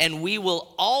them, and we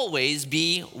will always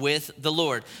be with the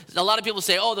Lord." A lot of people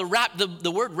say, "Oh,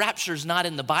 the word rapture is not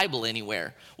in the Bible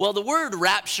anywhere." Well, the word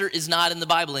rapture is not in the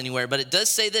Bible anywhere, but it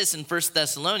does say this in 1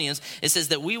 Thessalonians. It says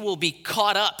that we will be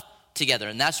caught up together,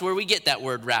 and that's where we get that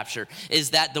word rapture,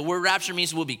 is that the word rapture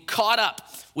means we'll be caught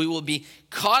up. We will be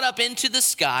caught up into the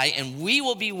sky, and we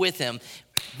will be with him.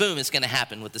 Boom, it's going to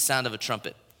happen with the sound of a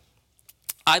trumpet.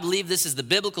 I believe this is the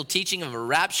biblical teaching of a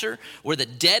rapture where the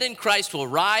dead in Christ will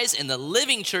rise and the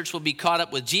living church will be caught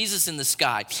up with Jesus in the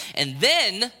sky. And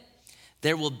then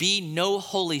there will be no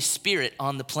Holy Spirit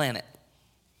on the planet.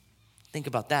 Think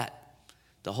about that.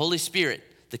 The Holy Spirit,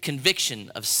 the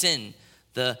conviction of sin,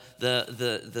 the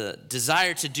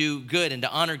desire to do good and to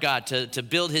honor God, to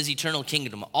build his eternal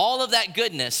kingdom. All of that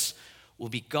goodness will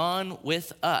be gone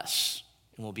with us,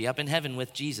 and we'll be up in heaven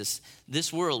with Jesus.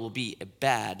 This world will be a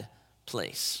bad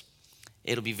place.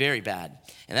 It'll be very bad.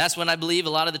 And that's when I believe a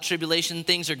lot of the tribulation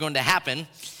things are going to happen.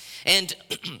 And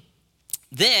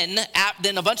then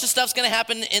a bunch of stuff's going to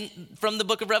happen from the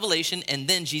book of Revelation, and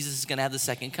then Jesus is going to have the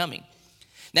second coming.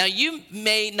 Now, you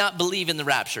may not believe in the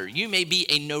rapture. You may be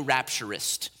a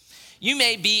no-rapturist. You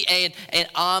may be an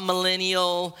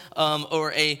amillennial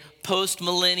or a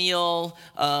post-millennial,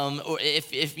 or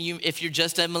if you're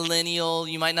just a millennial,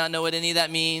 you might not know what any of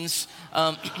that means.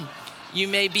 You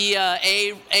may be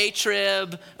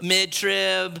a-trib,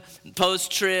 mid-trib,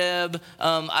 post-trib,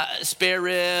 spare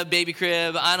rib, baby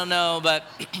crib, I don't know, but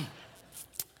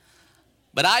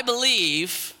I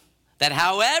believe that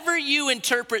however you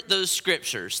interpret those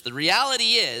scriptures, the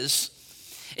reality is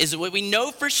that what we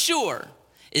know for sure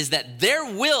is that there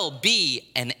will be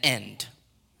an end.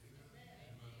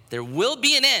 There will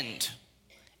be an end,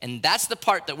 and that's the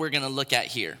part that we're going to look at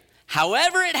here.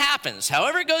 However it happens,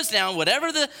 however it goes down,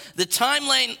 whatever the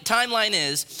timeline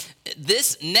is,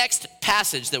 this next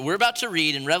passage that we're about to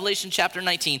read in Revelation chapter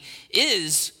 19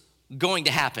 is going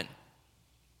to happen.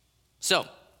 So,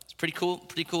 it's a pretty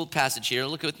cool passage here.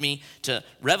 Look with me to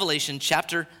Revelation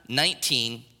chapter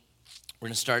 19. We're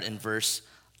going to start in verse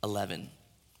 11.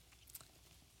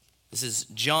 This is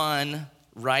John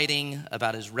writing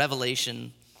about his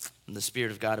revelation and the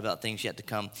Spirit of God about things yet to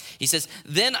come. He says,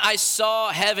 "Then I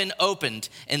saw heaven opened,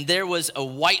 and there was a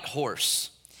white horse,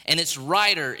 and its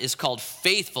rider is called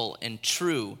Faithful and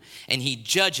True, and he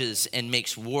judges and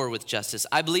makes war with justice."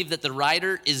 I believe that the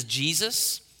rider is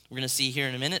Jesus. We're going to see here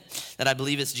in a minute that I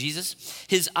believe it's Jesus.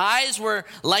 "His eyes were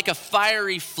like a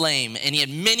fiery flame, and he had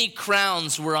many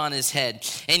crowns were on his head.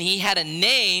 And he had a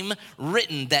name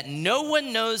written that no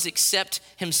one knows except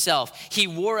himself. He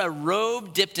wore a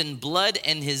robe dipped in blood,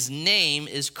 and his name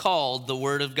is called the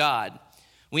Word of God."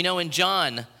 We know in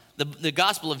John The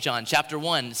Gospel of John, chapter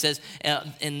 1, says,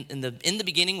 in the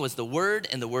beginning was the Word,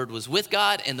 and the Word was with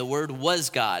God, and the Word was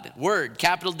God. Word,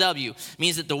 capital W,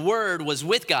 means that the Word was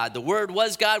with God. The Word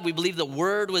was God. We believe the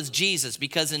Word was Jesus,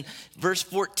 because in verse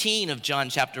 14 of John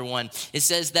chapter 1, it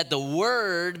says that the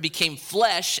Word became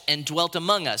flesh and dwelt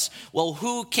among us. Well,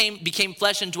 who became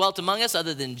flesh and dwelt among us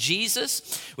other than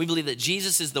Jesus? We believe that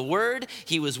Jesus is the Word.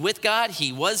 He was with God.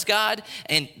 He was God.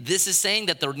 And this is saying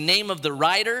that the name of the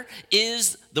writer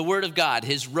is the Word of God.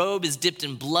 His robe is dipped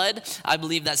in blood. I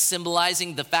believe that's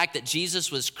symbolizing the fact that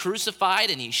Jesus was crucified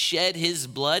and he shed his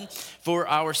blood for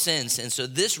our sins. And so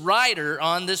this rider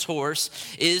on this horse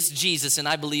is Jesus. And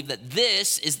I believe that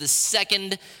this is the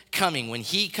second coming when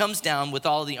he comes down with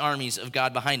all the armies of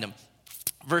God behind him.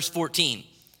 Verse 14.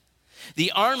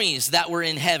 The armies that were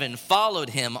in heaven followed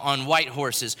him on white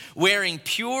horses, wearing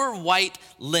pure white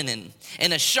linen,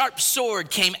 and a sharp sword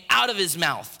came out of his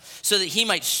mouth, so that he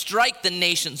might strike the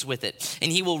nations with it,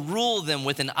 and he will rule them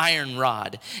with an iron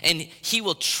rod, and he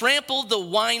will trample the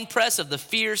winepress of the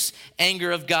fierce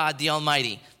anger of God the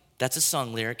Almighty. That's a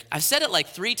song lyric. I've said it like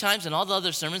 3 times in all the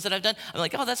other sermons that I've done. I'm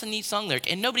like, oh, that's a neat song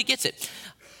lyric, and nobody gets it.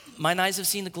 Mine eyes have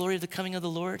seen the glory of the coming of the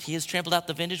Lord. He has trampled out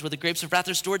the vintage where the grapes of wrath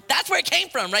are stored. That's where it came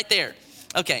from, right there.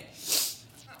 Okay.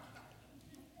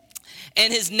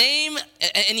 And his name,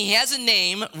 and he has a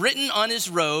name written on his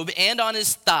robe and on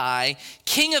his thigh,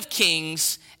 King of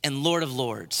Kings and Lord of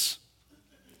Lords.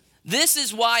 This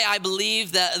is why I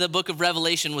believe that the book of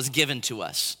Revelation was given to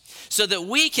us, so that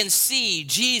we can see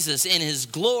Jesus in his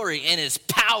glory and his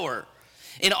power,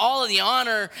 in all of the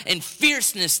honor and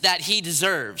fierceness that he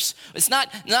deserves. It's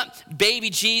not baby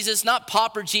Jesus, not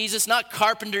pauper Jesus, not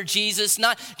carpenter Jesus,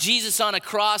 not Jesus on a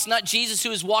cross, not Jesus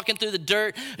who was walking through the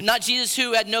dirt, not Jesus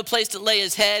who had no place to lay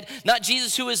his head, not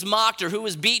Jesus who was mocked or who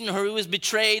was beaten or who was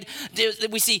betrayed.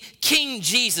 We see King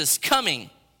Jesus coming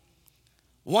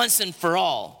once and for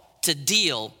all to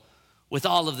deal with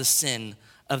all of the sin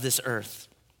of this earth.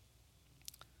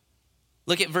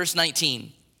 Look at verse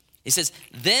 19. He says,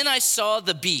 then I saw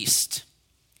the beast.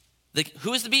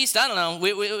 Who is the beast? I don't know.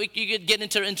 You could get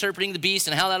into interpreting the beast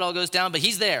and how that all goes down, but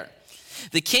he's there.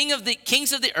 The kings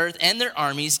of the earth and their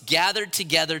armies gathered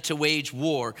together to wage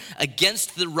war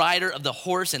against the rider of the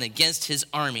horse and against his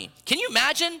army. Can you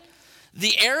imagine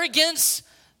the arrogance,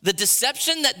 the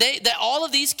deception that all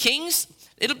of these kings,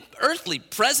 earthly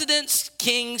presidents,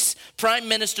 kings, prime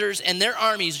ministers, and their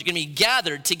armies are going to be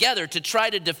gathered together to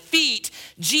try to defeat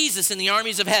Jesus in the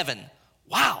armies of heaven.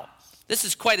 Wow, this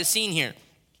is quite a scene here.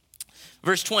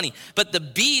 Verse 20, but the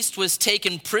beast was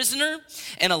taken prisoner,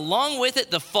 and along with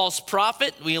it the false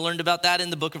prophet, we learned about that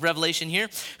in the book of Revelation here,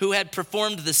 who had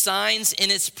performed the signs in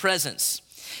its presence.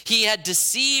 He had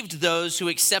deceived those who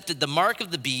accepted the mark of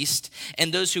the beast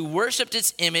and those who worshiped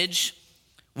its image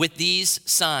with these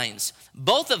signs.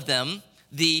 Both of them,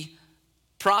 the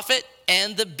prophet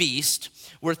and the beast,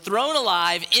 were thrown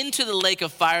alive into the lake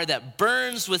of fire that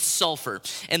burns with sulfur.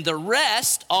 And the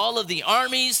rest, all of the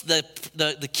armies,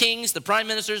 the kings, the prime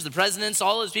ministers, the presidents,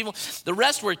 all those people, the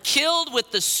rest were killed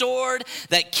with the sword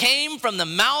that came from the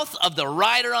mouth of the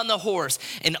rider on the horse.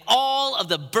 And all of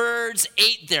the birds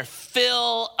ate their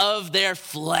fill of their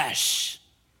flesh.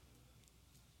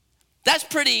 That's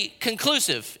pretty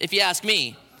conclusive, if you ask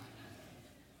me.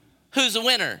 Who's the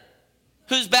winner?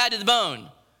 Who's bad to the bone?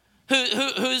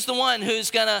 Who's the one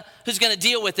who's gonna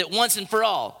deal with it once and for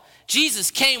all? Jesus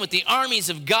came with the armies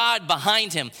of God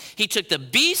behind him. He took the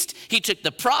beast, he took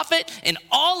the prophet, and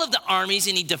all of the armies,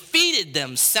 and he defeated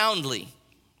them soundly.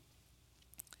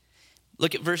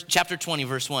 Look at chapter 20,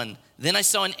 verse 1. Then I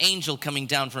saw an angel coming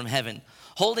down from heaven,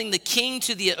 holding the keys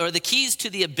to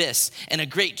the abyss and a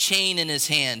great chain in his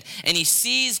hand. And he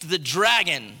seized the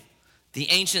dragon, the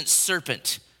ancient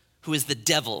serpent, who is the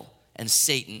devil and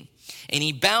Satan. And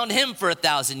he bound him for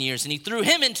 1,000 years, and he threw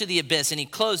him into the abyss, and he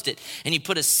closed it, and he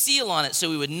put a seal on it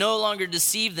so he would no longer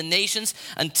deceive the nations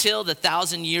until the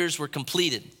 1,000 years were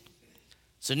completed.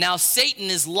 So now Satan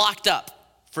is locked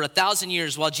up for 1,000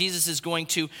 years while Jesus is going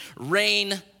to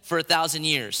reign for 1,000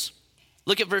 years.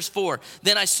 Look at verse 4.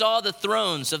 Then I saw the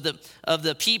thrones of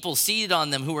the people seated on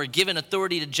them who were given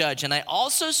authority to judge. And I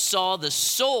also saw the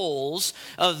souls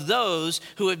of those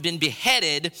who had been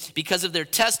beheaded because of their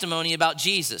testimony about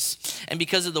Jesus, and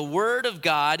because of the word of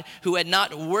God, who had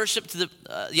not worshipped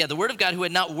the word of God, who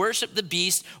had not worshipped the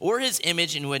beast or his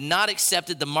image, and who had not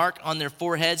accepted the mark on their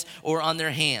foreheads or on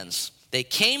their hands. They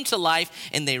came to life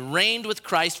and they reigned with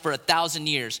Christ for 1,000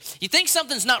 years. You think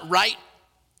something's not right?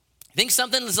 Think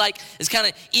something is kind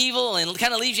of evil and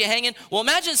kind of leaves you hanging? Well,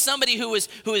 imagine somebody who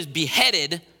is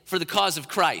beheaded for the cause of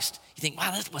Christ. You think, wow,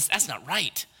 that's not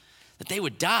right, that they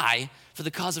would die for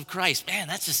the cause of Christ. Man,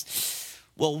 that's just,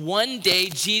 Well, one day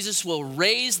Jesus will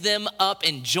raise them up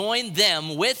and join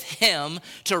them with him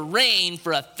to reign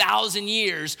for 1,000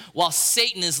 years while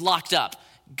Satan is locked up.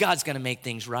 God's going to make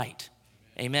things right.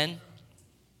 Amen.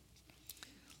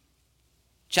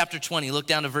 Chapter 20, look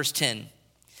down to verse 10.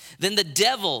 Then the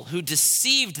devil who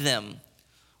deceived them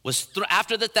was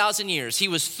after the 1,000 years, he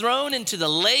was thrown into the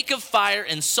lake of fire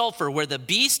and sulfur where the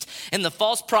beast and the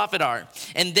false prophet are,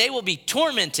 and they will be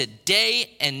tormented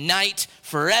day and night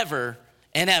forever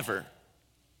and ever.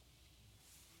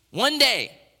 One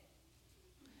day,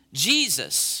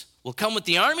 Jesus will come with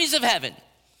the armies of heaven.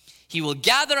 He will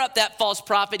gather up that false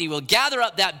prophet. He will gather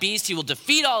up that beast. He will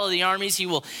defeat all of the armies. He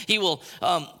will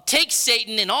take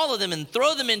Satan and all of them and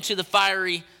throw them into the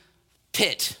fiery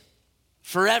pit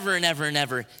forever and ever and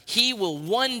ever. He will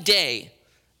one day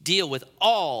deal with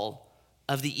all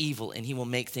of the evil, and he will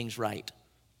make things right.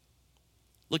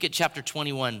 Look at chapter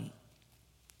 21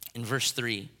 in verse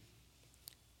 3.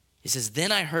 He says,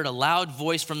 then I heard a loud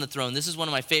voice from the throne. This is one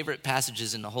of my favorite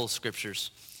passages in the whole scriptures.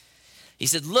 He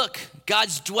said, look,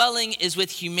 God's dwelling is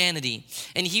with humanity,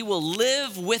 and he will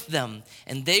live with them,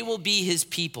 and they will be his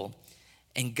people.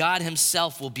 And God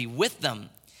himself will be with them,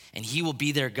 and he will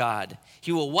be their God.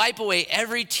 He will wipe away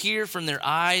every tear from their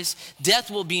eyes.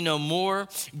 Death will be no more.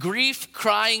 Grief,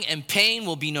 crying, and pain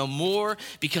will be no more,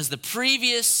 because the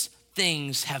previous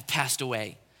things have passed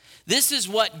away. This is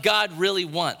what God really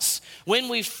wants. When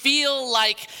we feel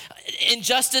like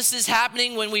injustice is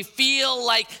happening, when we feel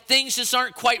like things just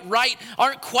aren't quite right,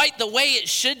 aren't quite the way it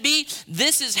should be,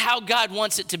 this is how God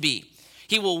wants it to be.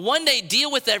 He will one day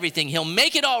deal with everything. He'll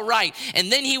make it all right,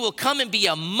 and then he will come and be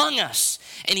among us,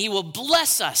 and he will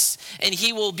bless us, and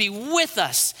he will be with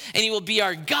us, and he will be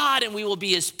our God, and we will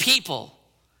be his people.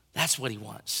 That's what he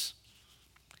wants.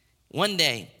 One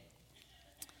day,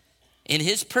 in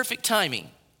his perfect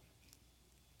timing,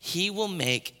 he will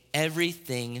make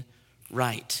everything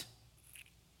right.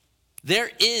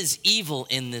 There is evil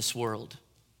in this world.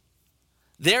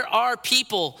 There are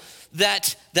people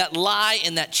that lie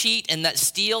and that cheat and that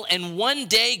steal, and one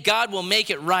day God will make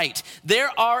it right.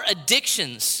 There are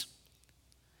addictions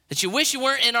that you wish you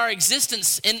weren't in our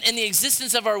existence, in the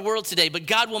existence of our world today, but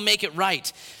God will make it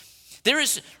right. There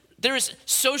is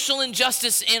social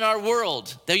injustice in our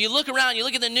world. That you look around, you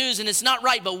look at the news, and it's not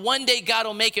right, but one day God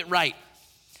will make it right.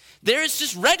 There is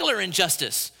just regular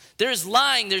injustice. There's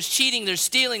lying, there's cheating, there's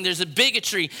stealing, there's a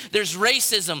bigotry, there's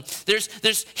racism,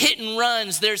 there's hit and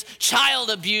runs, there's child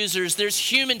abusers, there's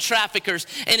human traffickers,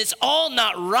 and it's all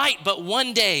not right, but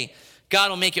one day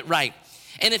God will make it right.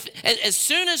 And as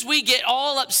soon as we get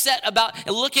all upset about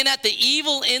looking at the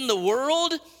evil in the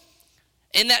world,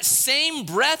 in that same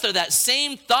breath or that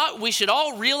same thought, we should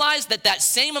all realize that that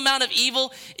same amount of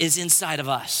evil is inside of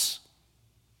us.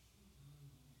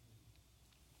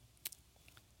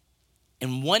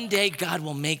 And one day, God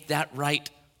will make that right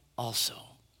also.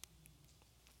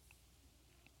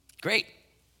 Great.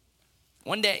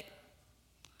 One day.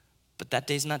 But that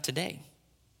day's not today.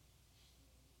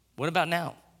 What about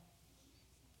now?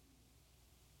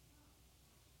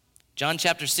 John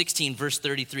chapter 16, verse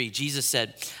 33, Jesus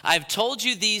said, I have told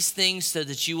you these things so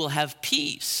that you will have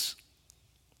peace.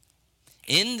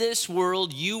 In this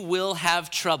world, you will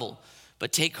have trouble,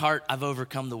 but take heart, I've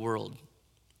overcome the world.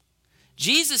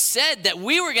 Jesus said that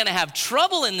we were going to have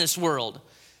trouble in this world.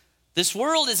 This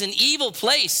world is an evil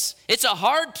place. It's a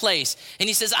hard place. And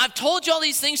he says, I've told you all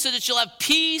these things so that you'll have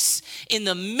peace in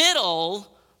the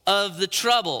middle of the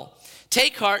trouble.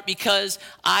 Take heart because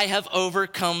I have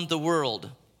overcome the world.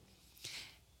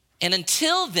 And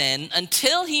until then,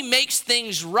 until he makes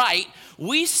things right,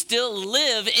 we still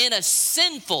live in a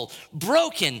sinful,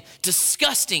 broken,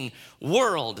 disgusting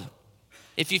world.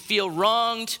 If you feel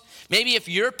wronged, maybe if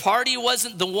your party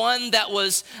wasn't the one that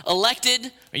was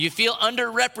elected or you feel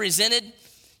underrepresented,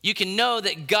 you can know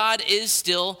that God is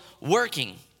still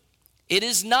working. It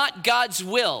is not God's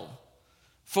will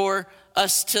for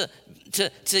us to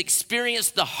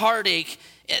experience the heartache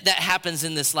that happens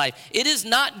in this life. It is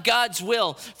not God's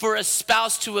will for a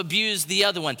spouse to abuse the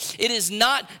other one. It is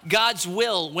not God's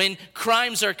will when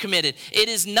crimes are committed. It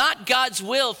is not God's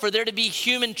will for there to be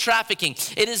human trafficking.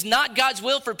 It is not God's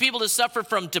will for people to suffer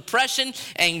from depression,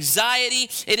 anxiety.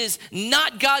 It is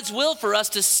not God's will for us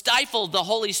to stifle the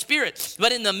Holy Spirit.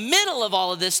 But in the middle of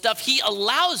all of this stuff, he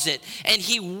allows it and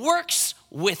he works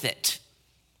with it.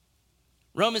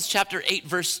 Romans chapter 8,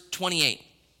 verse 28.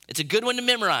 It's a good one to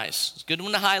memorize. It's a good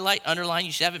one to highlight, underline.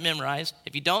 You should have it memorized.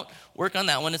 If you don't, work on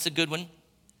that one. It's a good one.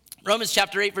 Romans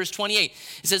chapter 8, verse 28.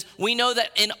 It says, we know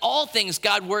that in all things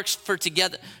God works for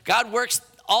together. God works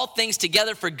all things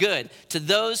together for good to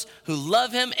those who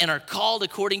love him and are called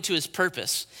according to his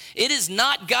purpose. It is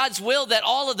not God's will that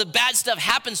all of the bad stuff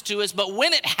happens to us, but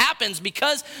when it happens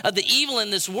because of the evil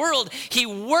in this world, he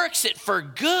works it for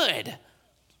good.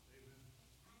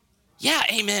 Yeah,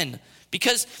 amen.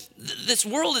 Because this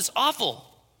world is awful.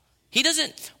 He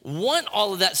doesn't want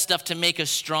all of that stuff to make us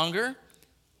stronger,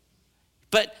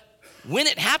 but when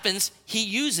it happens, he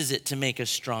uses it to make us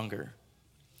stronger.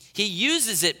 He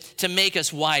uses it to make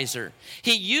us wiser.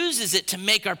 He uses it to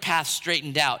make our path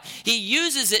straightened out. He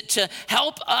uses it to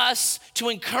help us to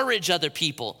encourage other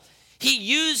people. He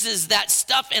uses that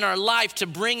stuff in our life to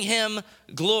bring him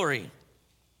glory.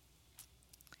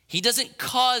 He doesn't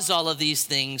cause all of these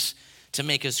things to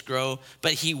make us grow,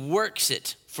 but he works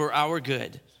it for our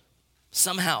good.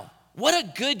 Somehow. What a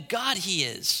good God he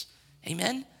is.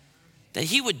 Amen? That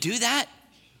he would do that.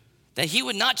 That he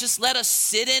would not just let us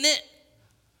sit in it.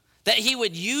 That he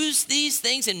would use these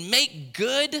things and make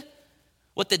good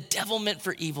what the devil meant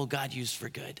for evil, God used for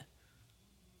good.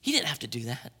 He didn't have to do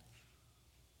that.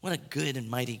 What a good and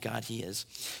mighty God he is.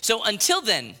 So until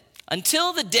then,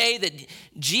 until the day that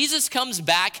Jesus comes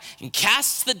back and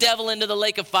casts the devil into the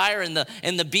lake of fire and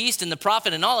the beast and the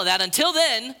prophet and all of that, until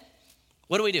then,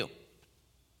 what do?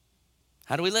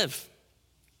 How do we live?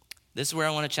 This is where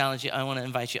I want to challenge you. I want to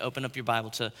invite you to open up your Bible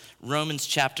to Romans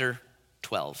chapter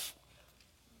 12.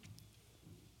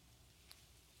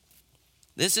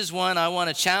 This is one I want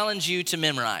to challenge you to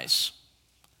memorize.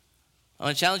 I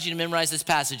want to challenge you to memorize this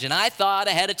passage. And I thought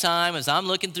ahead of time, as I'm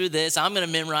looking through this, I'm going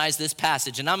to memorize this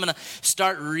passage. And I'm going to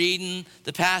start reading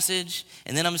the passage.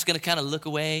 And then I'm just going to kind of look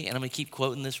away. And I'm going to keep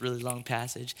quoting this really long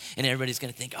passage. And everybody's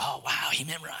going to think, oh, wow, he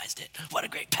memorized it. What a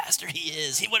great pastor he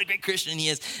is. What a great Christian he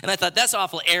is. And I thought, that's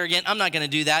awful arrogant. I'm not going to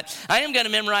do that. I am going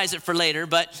to memorize it for later.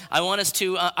 But I want us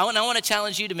to, I want to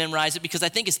challenge you to memorize it because I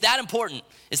think it's that important.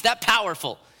 It's that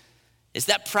powerful. It's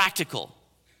that practical.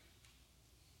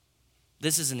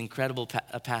 This is an incredible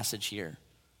passage here.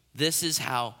 This is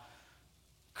how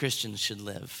Christians should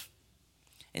live.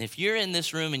 And if you're in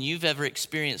this room and you've ever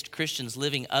experienced Christians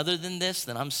living other than this,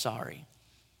 then I'm sorry.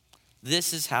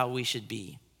 This is how we should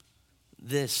be.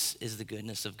 This is the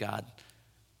goodness of God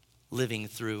living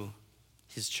through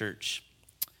his church.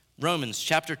 Romans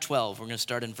chapter 12, we're going to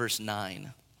start in verse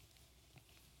 9.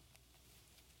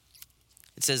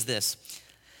 It says this,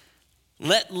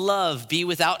 "Let love be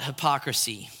without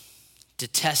hypocrisy.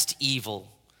 Detest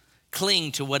evil.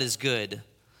 Cling to what is good.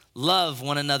 Love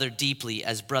one another deeply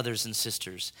as brothers and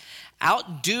sisters.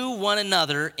 Outdo one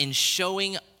another in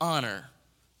showing honor."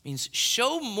 Means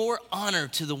show more honor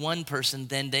to the one person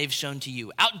than they've shown to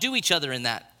you. Outdo each other in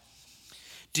that.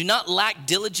 Do not lack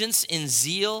diligence in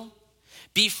zeal.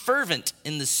 Be fervent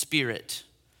in the spirit.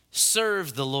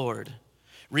 Serve the Lord.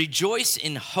 Rejoice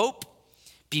in hope.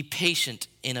 Be patient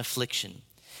in affliction.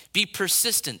 Be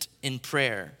persistent in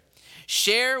prayer.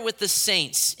 Share with the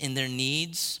saints in their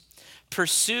needs.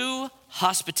 Pursue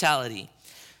hospitality.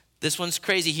 This one's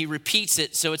crazy. He repeats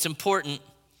it, so it's important.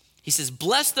 He says,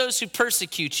 bless those who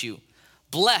persecute you.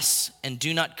 Bless and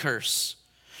do not curse.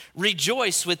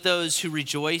 Rejoice with those who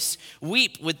rejoice.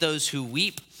 Weep with those who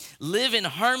weep. Live in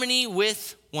harmony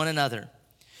with one another.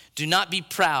 Do not be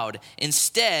proud.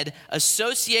 Instead,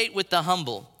 associate with the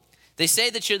humble. They say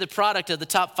that you're the product of the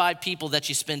top 5 people that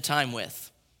you spend time with.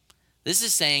 This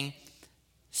is saying,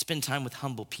 spend time with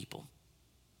humble people.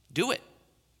 Do it.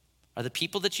 Are the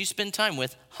people that you spend time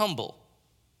with humble?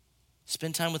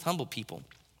 Spend time with humble people.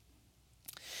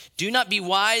 Do not be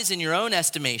wise in your own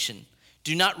estimation.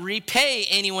 Do not repay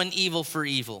anyone evil for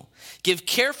evil. Give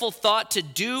careful thought to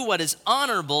do what is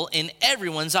honorable in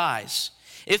everyone's eyes.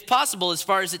 If possible, as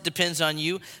far as it depends on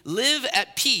you, live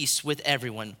at peace with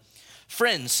everyone.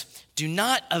 Friends, do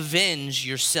not avenge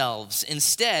yourselves.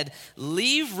 Instead,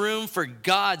 leave room for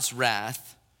God's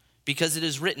wrath, because it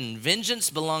is written, vengeance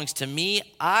belongs to me,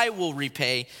 I will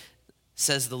repay,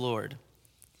 says the Lord.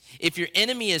 If your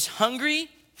enemy is hungry,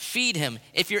 feed him.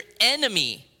 If your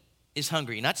enemy is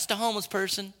hungry, not just a homeless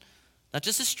person, not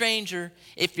just a stranger,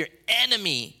 if your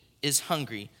enemy is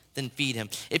hungry, then feed him.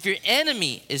 If your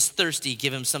enemy is thirsty,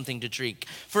 give him something to drink.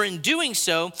 For in doing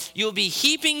so, you'll be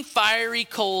heaping fiery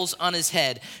coals on his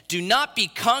head. Do not be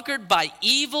conquered by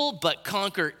evil, but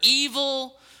conquer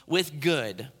evil with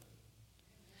good.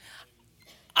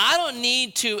 I don't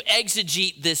need to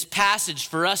exegete this passage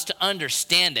for us to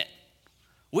understand it.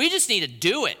 We just need to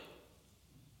do it.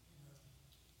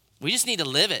 We just need to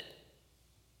live it.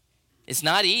 It's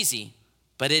not easy,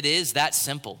 but it is that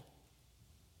simple.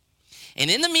 And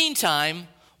in the meantime,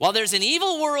 while there's an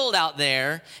evil world out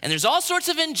there, and there's all sorts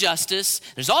of injustice,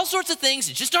 there's all sorts of things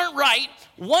that just aren't right,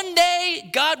 one day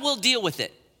God will deal with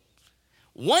it.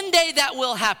 One day that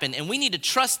will happen, and we need to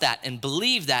trust that and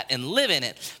believe that and live in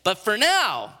it. But for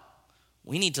now,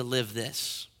 we need to live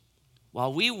this.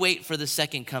 While we wait for the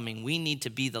second coming, we need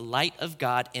to be the light of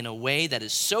God in a way that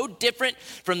is so different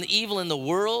from the evil in the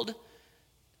world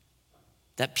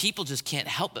that people just can't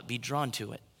help but be drawn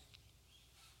to it.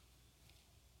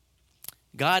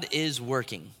 God is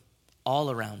working all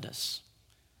around us.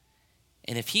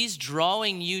 And if he's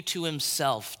drawing you to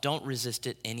himself, don't resist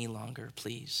it any longer,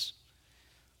 please.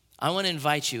 I want to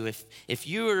invite you, if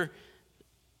you're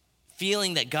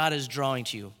feeling that God is drawing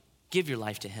to you, give your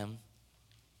life to him.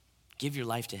 Give your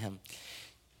life to him.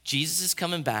 Jesus is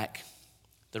coming back.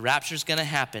 The rapture's going to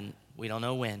happen. We don't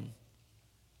know when,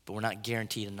 but we're not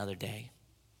guaranteed another day.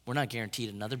 We're not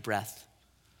guaranteed another breath.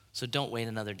 So don't wait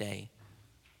another day.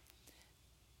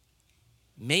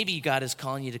 Maybe God is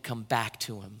calling you to come back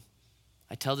to him.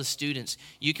 I tell the students,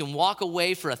 you can walk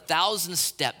away for 1,000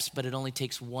 steps, but it only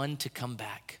takes one to come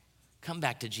back. Come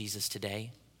back to Jesus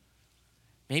today.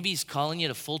 Maybe he's calling you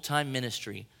to full-time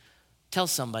ministry. Tell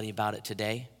somebody about it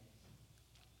today.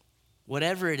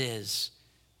 Whatever it is,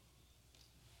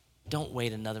 don't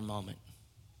wait another moment.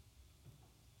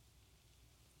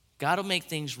 God will make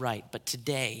things right, but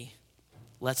today,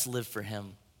 let's live for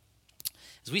him.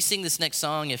 As we sing this next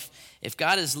song, if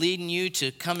God is leading you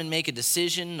to come and make a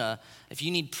decision, if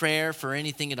you need prayer for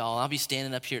anything at all, I'll be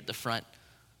standing up here at the front.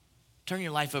 Turn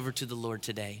your life over to the Lord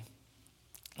today.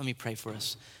 Let me pray for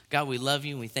us. God, we love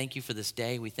you and we thank you for this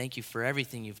day. We thank you for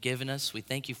everything you've given us. We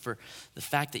thank you for the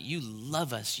fact that you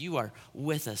love us. You are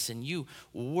with us and you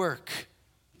work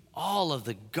all of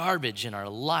the garbage in our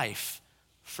life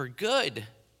for good.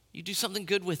 You do something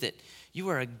good with it. You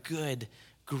are a good,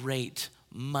 great,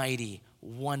 mighty,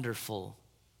 wonderful,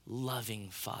 loving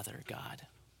Father, God.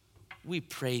 We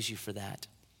praise you for that.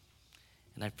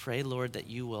 And I pray, Lord, that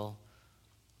you will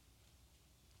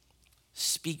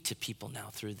speak to people now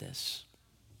through this.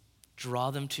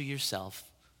 Draw them to yourself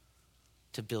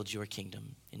to build your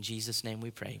kingdom. In Jesus' name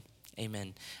we pray.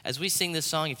 Amen. As we sing this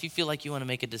song, if you feel like you want to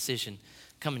make a decision,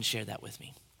 come and share that with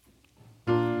me.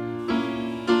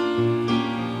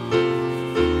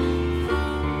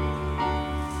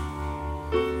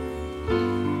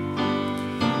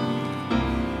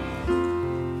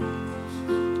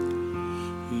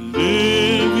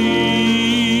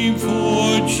 Living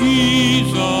for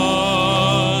Jesus.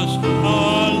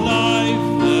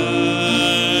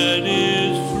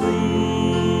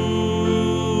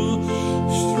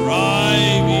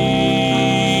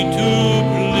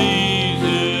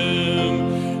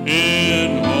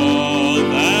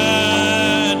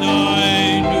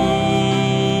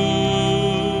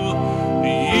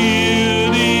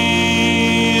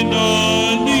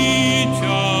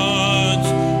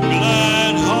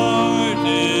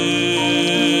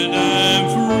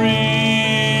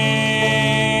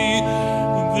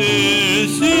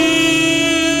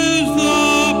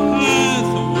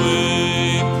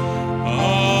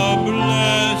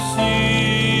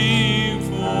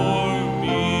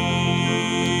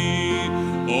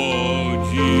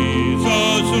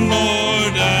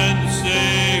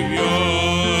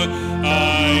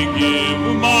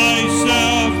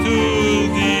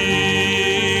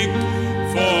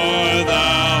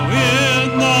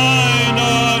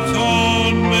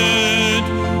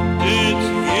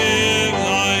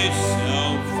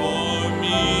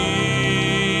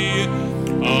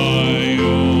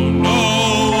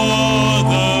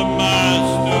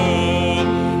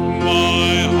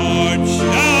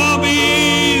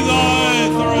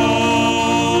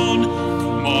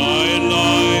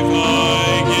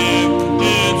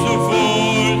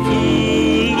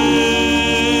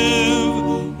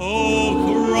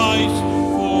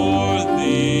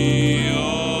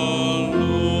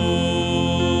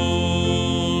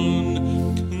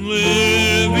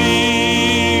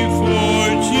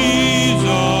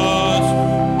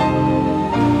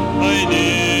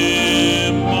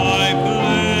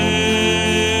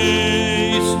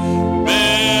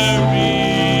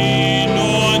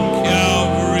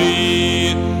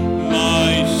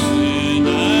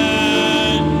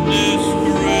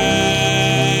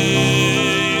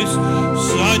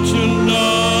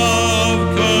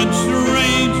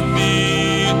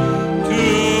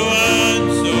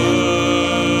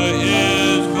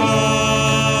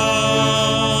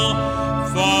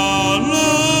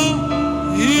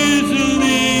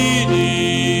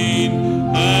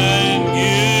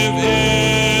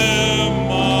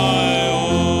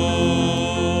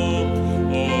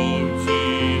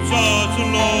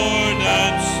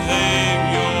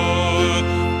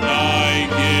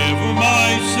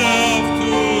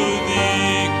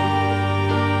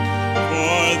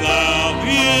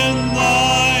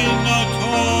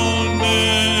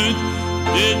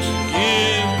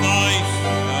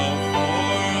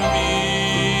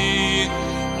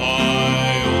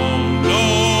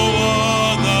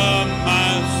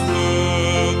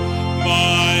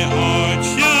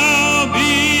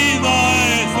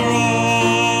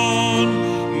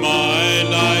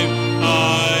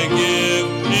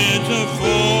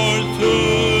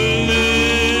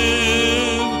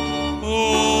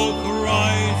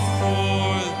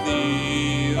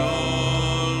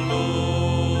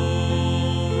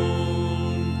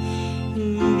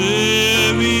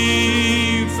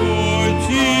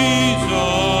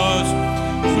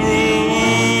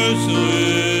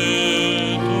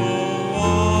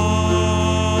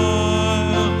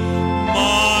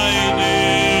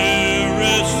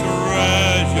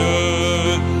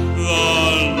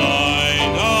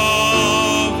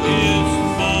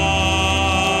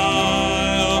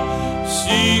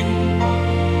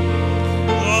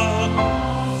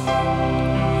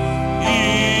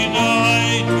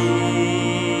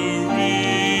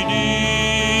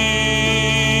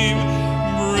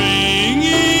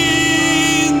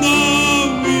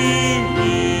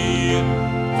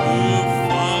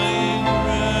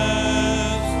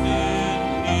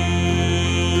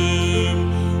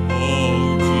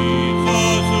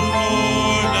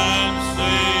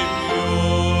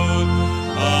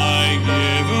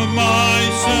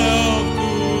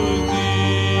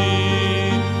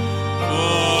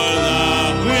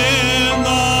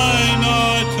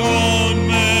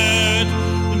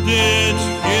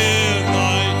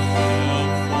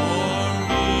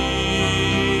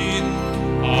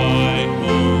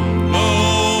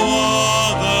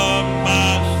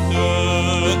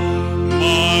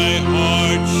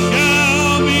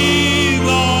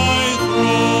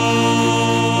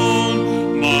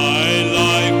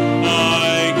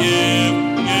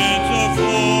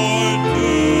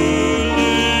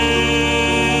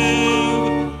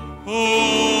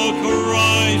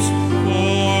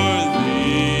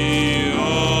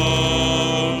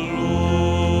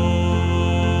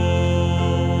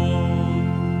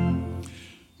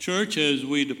 church, as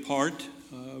we depart,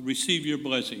 receive your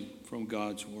blessing from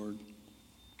God's word.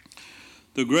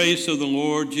 The grace of the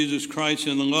Lord Jesus Christ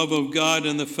and the love of God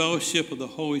and the fellowship of the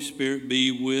Holy Spirit be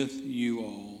with you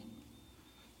all.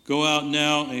 Go out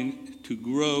now and to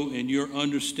grow in your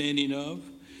understanding of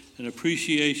and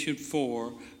appreciation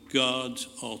for God's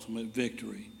ultimate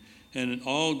victory. And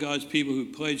all God's people who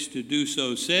pledged to do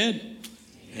so said,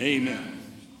 Amen.